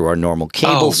get it through our normal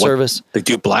cable service. They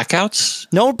do blackouts?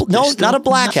 No, not a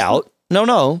blackout.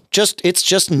 No. It's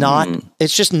just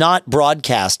not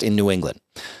broadcast in New England.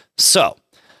 So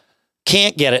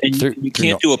can't get it through. You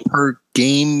can't do a per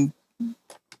game.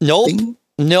 Nope. Thing?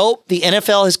 Nope. The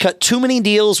NFL has cut too many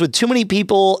deals with too many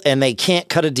people, and they can't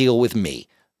cut a deal with me.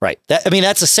 Right.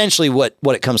 That's essentially what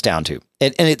it comes down to.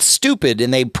 And it's stupid,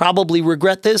 and they probably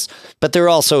regret this, but they're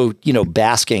also,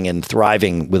 basking and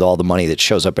thriving with all the money that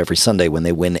shows up every Sunday when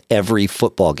they win every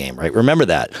football game, right? Remember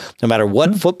that. No matter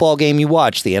what football game you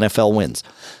watch, the NFL wins.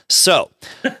 So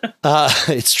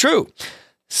it's true.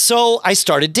 So I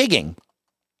started digging.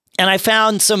 And I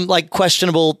found some like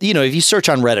questionable, if you search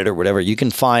on Reddit or whatever, you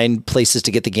can find places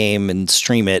to get the game and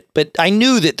stream it. But I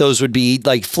knew that those would be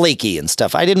like flaky and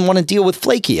stuff. I didn't want to deal with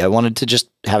flaky. I wanted to just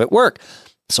have it work.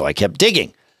 So I kept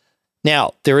digging.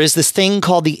 Now, there is this thing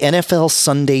called the NFL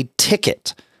Sunday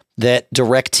Ticket that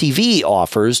DirecTV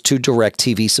offers to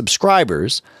DirecTV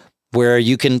subscribers, where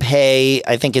you can pay,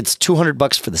 I think it's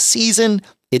 $200 for the season.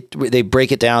 They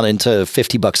break it down into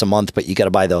 $50 a month, but you got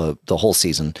to buy the whole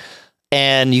season.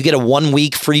 And you get a 1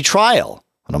 week free trial.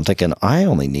 And I'm thinking, I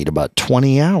only need about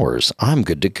 20 hours. I'm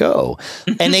good to go.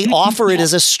 And they offer it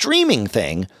as a streaming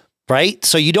thing, right?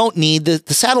 So you don't need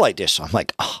the satellite dish. So I'm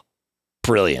like, oh,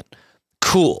 brilliant.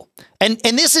 Cool. And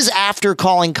this is after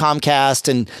calling Comcast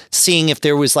and seeing if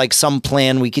there was like some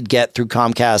plan we could get through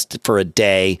Comcast for a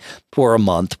day or a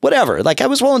month, whatever. Like I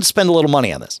was willing to spend a little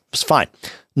money on this. It was fine.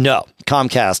 No,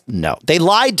 Comcast, no. They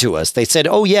lied to us. They said,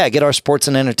 oh, yeah, get our sports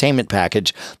and entertainment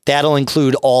package. That'll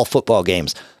include all football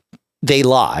games. They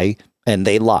lie, and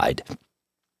they lied.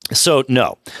 So,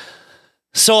 no.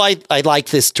 So I like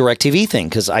this DirecTV thing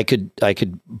because I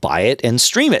could buy it and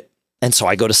stream it. And so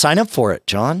I go to sign up for it,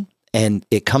 John, and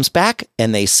it comes back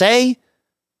and they say,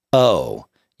 oh,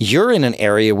 you're in an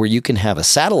area where you can have a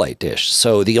satellite dish.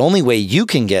 So the only way you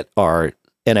can get our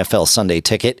NFL Sunday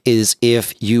Ticket is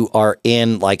if you are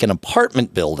in like an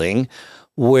apartment building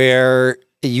where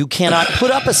you cannot put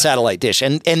up a satellite dish.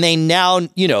 And they now,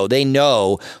 they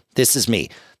know this is me.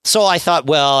 So I thought,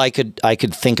 well, I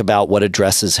could think about what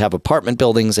addresses have apartment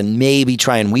buildings and maybe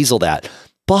try and weasel that.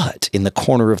 But in the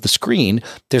corner of the screen,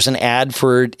 there's an ad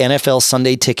for NFL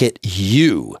Sunday Ticket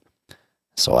U.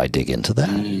 So I dig into that.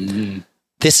 Mm-hmm.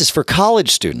 This is for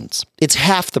college students. It's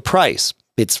half the price.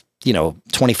 It's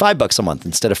 $25 a month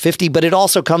instead of $50, but it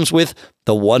also comes with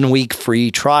the 1 week free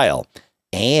trial,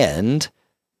 and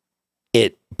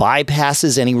it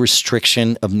bypasses any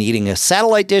restriction of needing a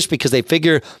satellite dish because they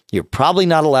figure you're probably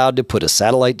not allowed to put a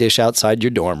satellite dish outside your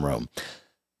dorm room.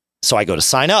 So I go to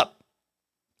sign up,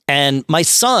 and my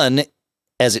son,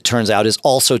 as it turns out, is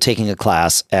also taking a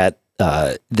class at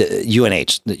the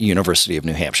UNH, the University of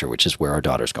New Hampshire, which is where our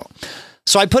daughter's going.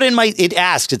 So I put in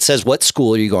it says, what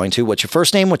school are you going to? What's your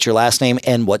first name? What's your last name?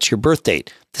 And what's your birth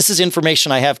date? This is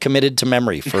information I have committed to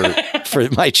memory for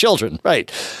my children.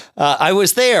 Right. I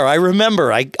was there. I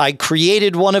remember I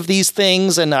created one of these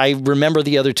things and I remember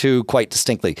the other two quite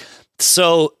distinctly.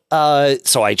 So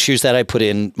I choose that. I put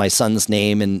in my son's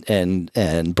name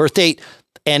and birth date,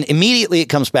 and immediately it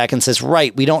comes back and says,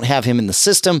 right, we don't have him in the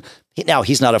system. Now,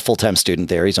 he's not a full-time student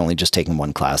there. He's only just taking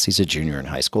one class. He's a junior in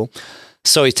high school.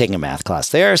 So he's taking a math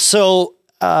class there. So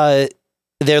they're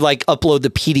like, upload the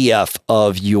PDF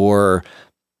of your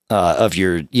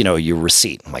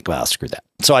receipt. I'm like, well, screw that.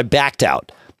 So I backed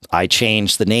out. I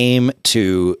changed the name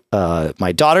to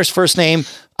my daughter's first name.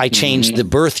 I changed the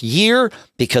birth year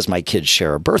because my kids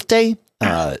share a birthday.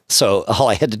 So all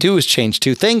I had to do was change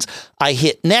two things. I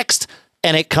hit next,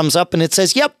 and it comes up and it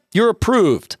says, yep, you're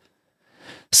approved.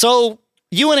 So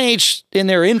UNH, in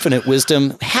their infinite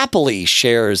wisdom, happily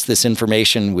shares this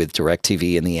information with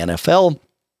DirecTV and the NFL.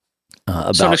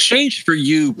 So in exchange for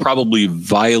you probably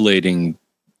violating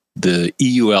the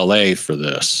EULA for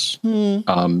this,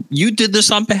 you did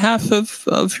this on behalf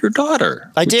of your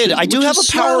daughter. I did. I do have a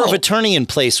power of attorney in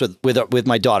place with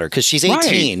my daughter because she's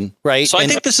 18, right? So I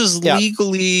think this is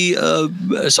legally.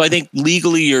 So I think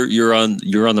legally you're on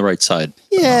the right side.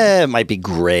 Yeah, it might be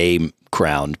gray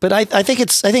ground, but I think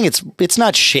it's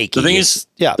not shaky. The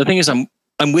thing is,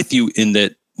 I'm with you in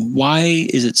that. Why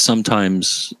is it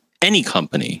sometimes any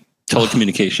company,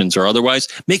 telecommunications or otherwise,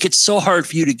 make it so hard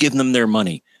for you to give them their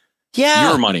money? Yeah,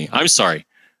 your money. I'm sorry.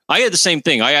 I had the same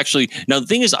thing. Now the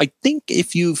thing is, I think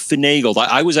if you finagled,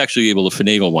 I was actually able to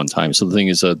finagle one time. So the thing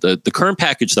is, the current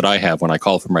package that I have when I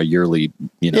call for my yearly,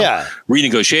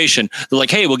 renegotiation, they're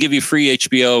like, hey, we'll give you free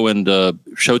HBO and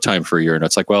Showtime for a year. And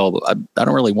it's like, well, I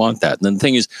don't really want that. And then the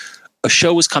thing is, a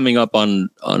show was coming up on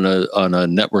a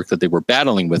network that they were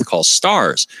battling with called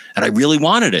Stars, and I really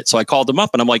wanted it. So I called them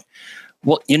up and I'm like,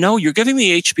 well, you're giving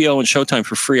me HBO and Showtime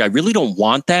for free. I really don't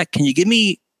want that. Can you give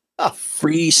me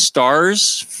free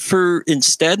Stars for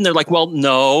instead? And they're like, well,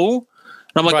 no.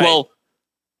 And I'm like, well,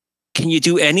 can you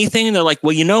do anything? And they're like,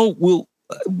 well,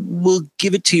 we'll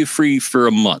give it to you free for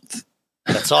a month.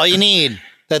 That's all you need.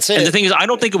 That's it. And the thing is, I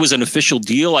don't think it was an official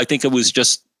deal. I think it was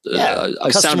just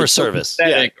customer service.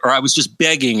 Or I was just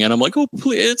begging. And I'm like, oh,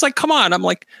 please. It's like, come on. I'm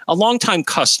like a longtime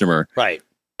customer. Right.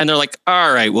 And they're like,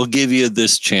 all right, we'll give you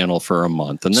this channel for a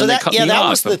month. And then they cut me off. That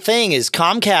was the thing is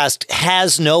Comcast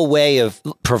has no way of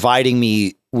providing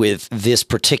me with this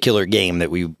particular game that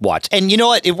we watched. And you know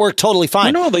what? It worked totally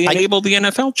fine. No, they enabled the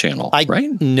NFL channel,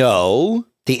 right? No,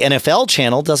 the NFL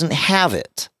channel doesn't have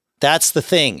it. That's the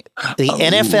thing. The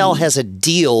NFL has a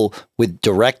deal with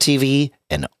DirecTV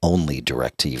and only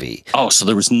DirecTV. Oh, so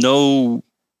there was no.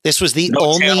 This was the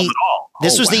only.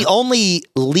 This was the only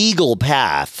legal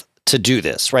path to do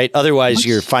this, right? Otherwise,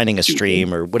 you're finding a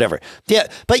stream or whatever. Yeah,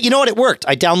 but you know what? It worked.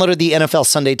 I downloaded the NFL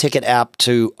Sunday Ticket app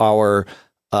to our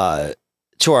Apple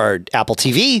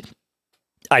TV.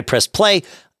 I pressed play.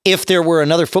 If there were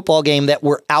another football game that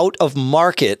were out of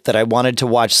market that I wanted to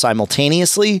watch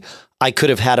simultaneously, I could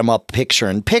have had them up picture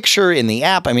in picture in the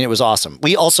app. I mean, it was awesome.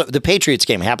 We also, the Patriots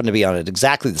game happened to be on at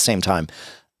exactly the same time.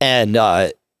 And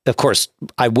of course,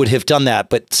 I would have done that.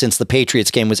 But since the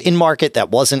Patriots game was in market, that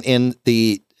wasn't in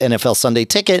the NFL Sunday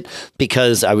Ticket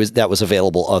because that was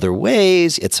available other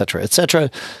ways, et cetera, et cetera.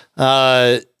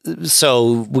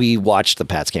 So we watched the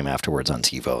Pats game afterwards on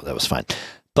TiVo. That was fine.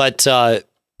 But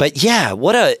yeah,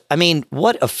 what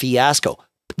a fiasco.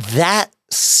 That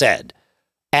said,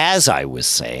 as I was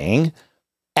saying,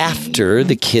 after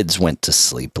the kids went to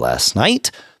sleep last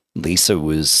night, Lisa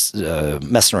was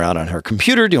messing around on her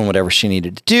computer, doing whatever she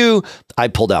needed to do. I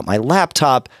pulled out my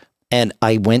laptop and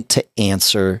I went to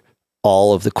answer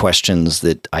all of the questions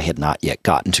that I had not yet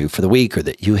gotten to for the week or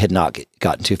that you had not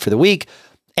gotten to for the week.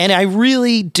 And I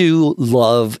really do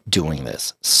love doing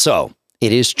this. So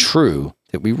it is true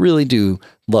that we really do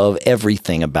love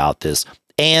everything about this.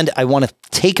 And I want to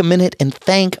take a minute and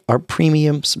thank our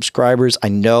premium subscribers. I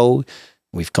know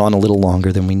we've gone a little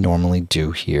longer than we normally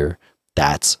do here.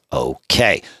 That's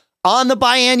okay. On the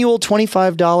biannual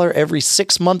 $25 every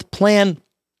 6-month plan,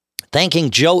 thanking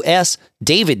Joe S.,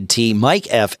 David T., Mike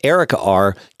F., Erica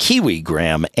R., Kiwi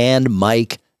Graham, and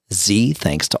Mike Z.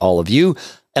 Thanks to all of you.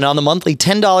 And on the monthly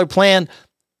 $10 plan,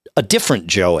 a different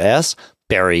Joe S.,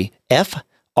 Barry F.,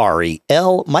 Ari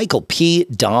L., Michael P.,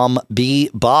 Dom B.,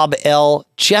 Bob L.,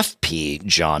 Jeff P.,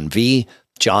 John V.,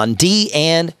 John D.,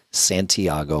 and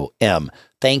Santiago M.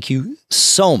 Thank you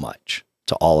so much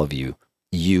to all of you.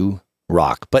 You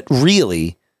rock. But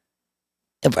really,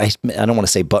 I don't want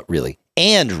to say but really,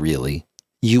 and really,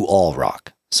 you all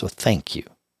rock. So thank you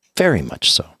very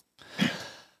much so.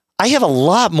 I have a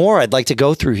lot more I'd like to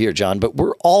go through here, John, but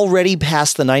we're already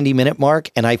past the 90-minute mark,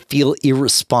 and I feel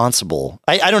irresponsible.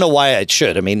 I don't know why I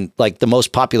should. I mean, like the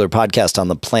most popular podcast on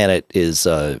the planet is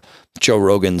Joe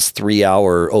Rogan's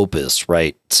 3-hour opus,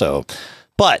 right? So,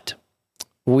 but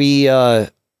there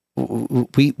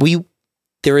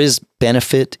is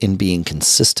benefit in being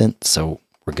consistent, so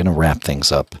we're going to wrap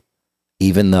things up,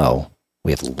 even though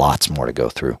we have lots more to go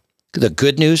through. The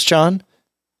good news, John,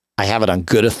 I have it on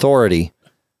good authority.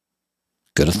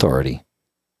 Good authority.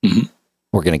 Mm-hmm.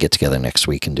 We're going to get together next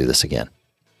week and do this again.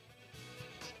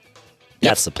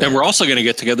 That's the plan. And we're also going to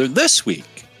get together this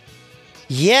week.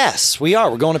 Yes, we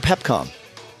are. We're going to PepCom.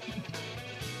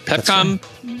 PepCom.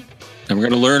 And we're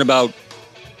going to learn about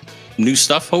new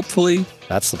stuff, hopefully.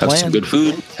 That's the plan. Have some good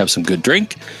food, have some good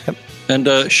drink,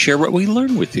 and share what we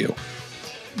learn with you.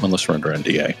 Unless we're under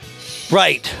NDA.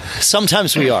 Right.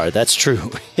 Sometimes we are. That's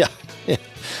true. Yeah.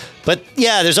 But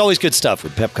yeah, there's always good stuff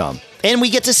with PepCom. And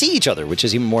we get to see each other, which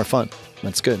is even more fun.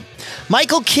 That's good.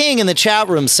 Michael King in the chat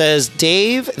room says,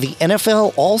 Dave, the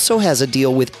NFL also has a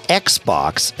deal with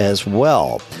Xbox as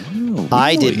well. Oh, really?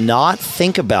 I did not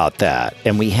think about that.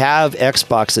 And we have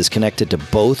Xboxes connected to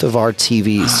both of our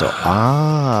TVs. So,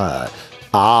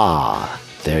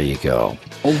 there you go.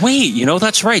 Oh, wait,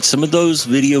 that's right. Some of those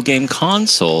video game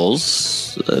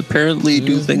consoles apparently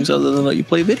do things other than let you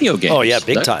play video games. Oh, yeah,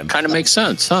 big time. Kind of makes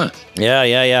sense, huh?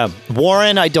 Yeah.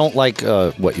 Warren, I don't like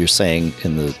what you're saying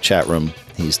in the chat room.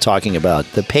 He's talking about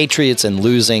the Patriots and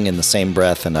losing in the same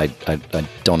breath, and I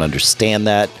don't understand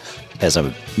that. As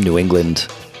a New England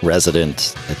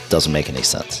resident, it doesn't make any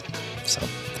sense. So,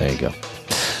 there you go.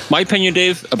 My opinion,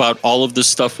 Dave, about all of this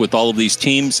stuff with all of these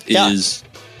teams is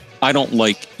I don't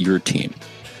like your team.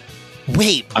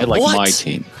 Wait, I like my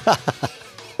team.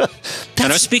 And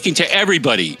I'm speaking to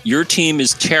everybody. Your team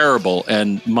is terrible,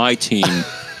 and my team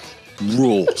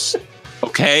rules.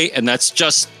 Okay? And that's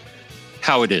just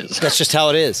how it is. That's just how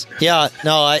it is. Yeah,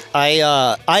 no,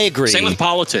 I agree. Same with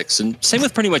politics, and same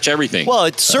with pretty much everything. Well,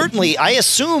 it's certainly. I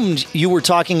assumed you were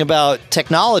talking about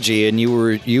technology, and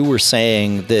you were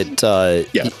saying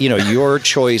that your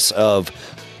choice of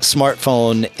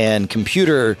smartphone and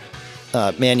computer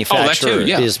manufacturer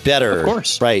is better, of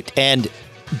course, right? And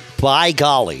by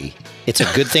golly, it's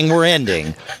a good thing we're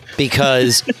ending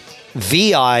because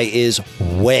VI is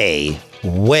way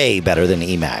better than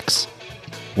Emacs.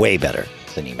 Way better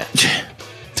than Emacs.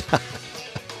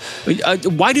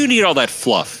 Why do you need all that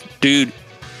fluff, dude?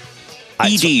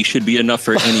 ED should be enough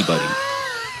for anybody.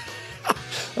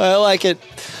 I like it.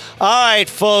 All right,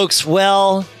 folks.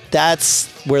 Well, that's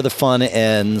where the fun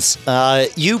ends.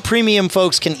 You premium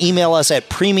folks can email us at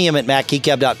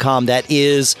premium@macgeekgab.com. That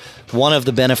is one of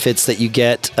the benefits that you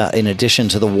get in addition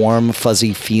to the warm,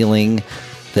 fuzzy feeling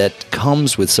that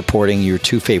comes with supporting your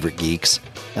two favorite geeks.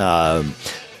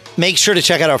 Make sure to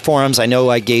check out our forums. I know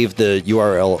I gave the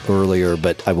URL earlier,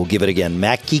 but I will give it again.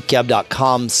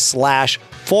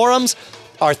 MacGeekGab.com/forums.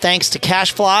 Our thanks to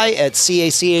CashFly at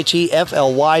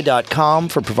CACHEFLY.com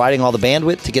for providing all the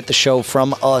bandwidth to get the show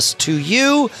from us to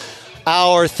you.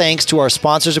 Our thanks to our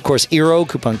sponsors, of course, Eero,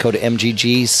 coupon code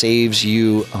MGG saves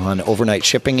you on overnight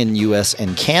shipping in US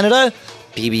and Canada.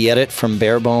 BB Edit from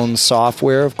Barebones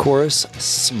Software, of course.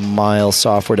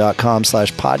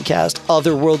 Smilesoftware.com/podcast.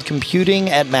 Otherworld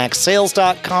Computing at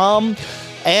MacSales.com.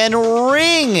 And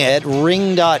Ring at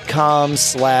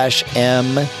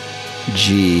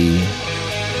Ring.com/MGG.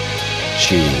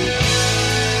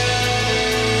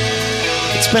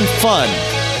 It's been fun.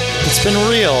 It's been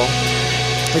real.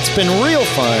 It's been real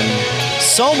fun.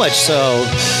 So much so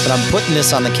that I'm putting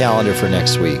this on the calendar for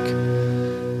next week.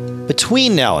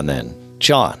 Between now and then,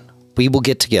 John, we will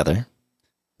get together.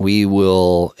 We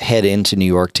will head into New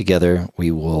York together.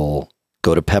 We will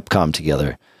go to PepCom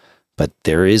together. But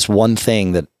there is one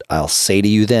thing that I'll say to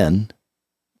you then,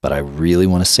 but I really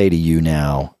want to say to you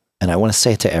now. And I want to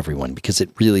say it to everyone because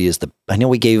it really is I know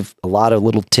we gave a lot of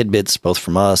little tidbits, both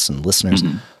from us and listeners,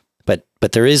 but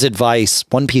there is advice,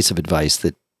 one piece of advice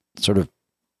that sort of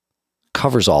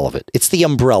covers all of it. It's the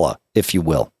umbrella, if you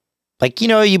will. Like,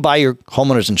 you buy your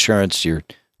homeowner's insurance, your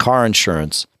car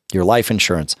insurance, your life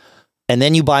insurance, and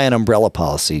then you buy an umbrella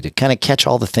policy to kind of catch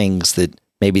all the things that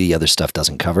maybe the other stuff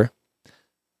doesn't cover.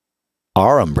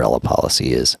 Our umbrella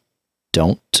policy is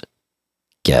don't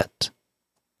get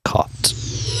caught.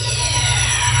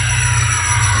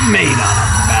 Made on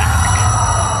a